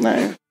copyrighted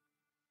now.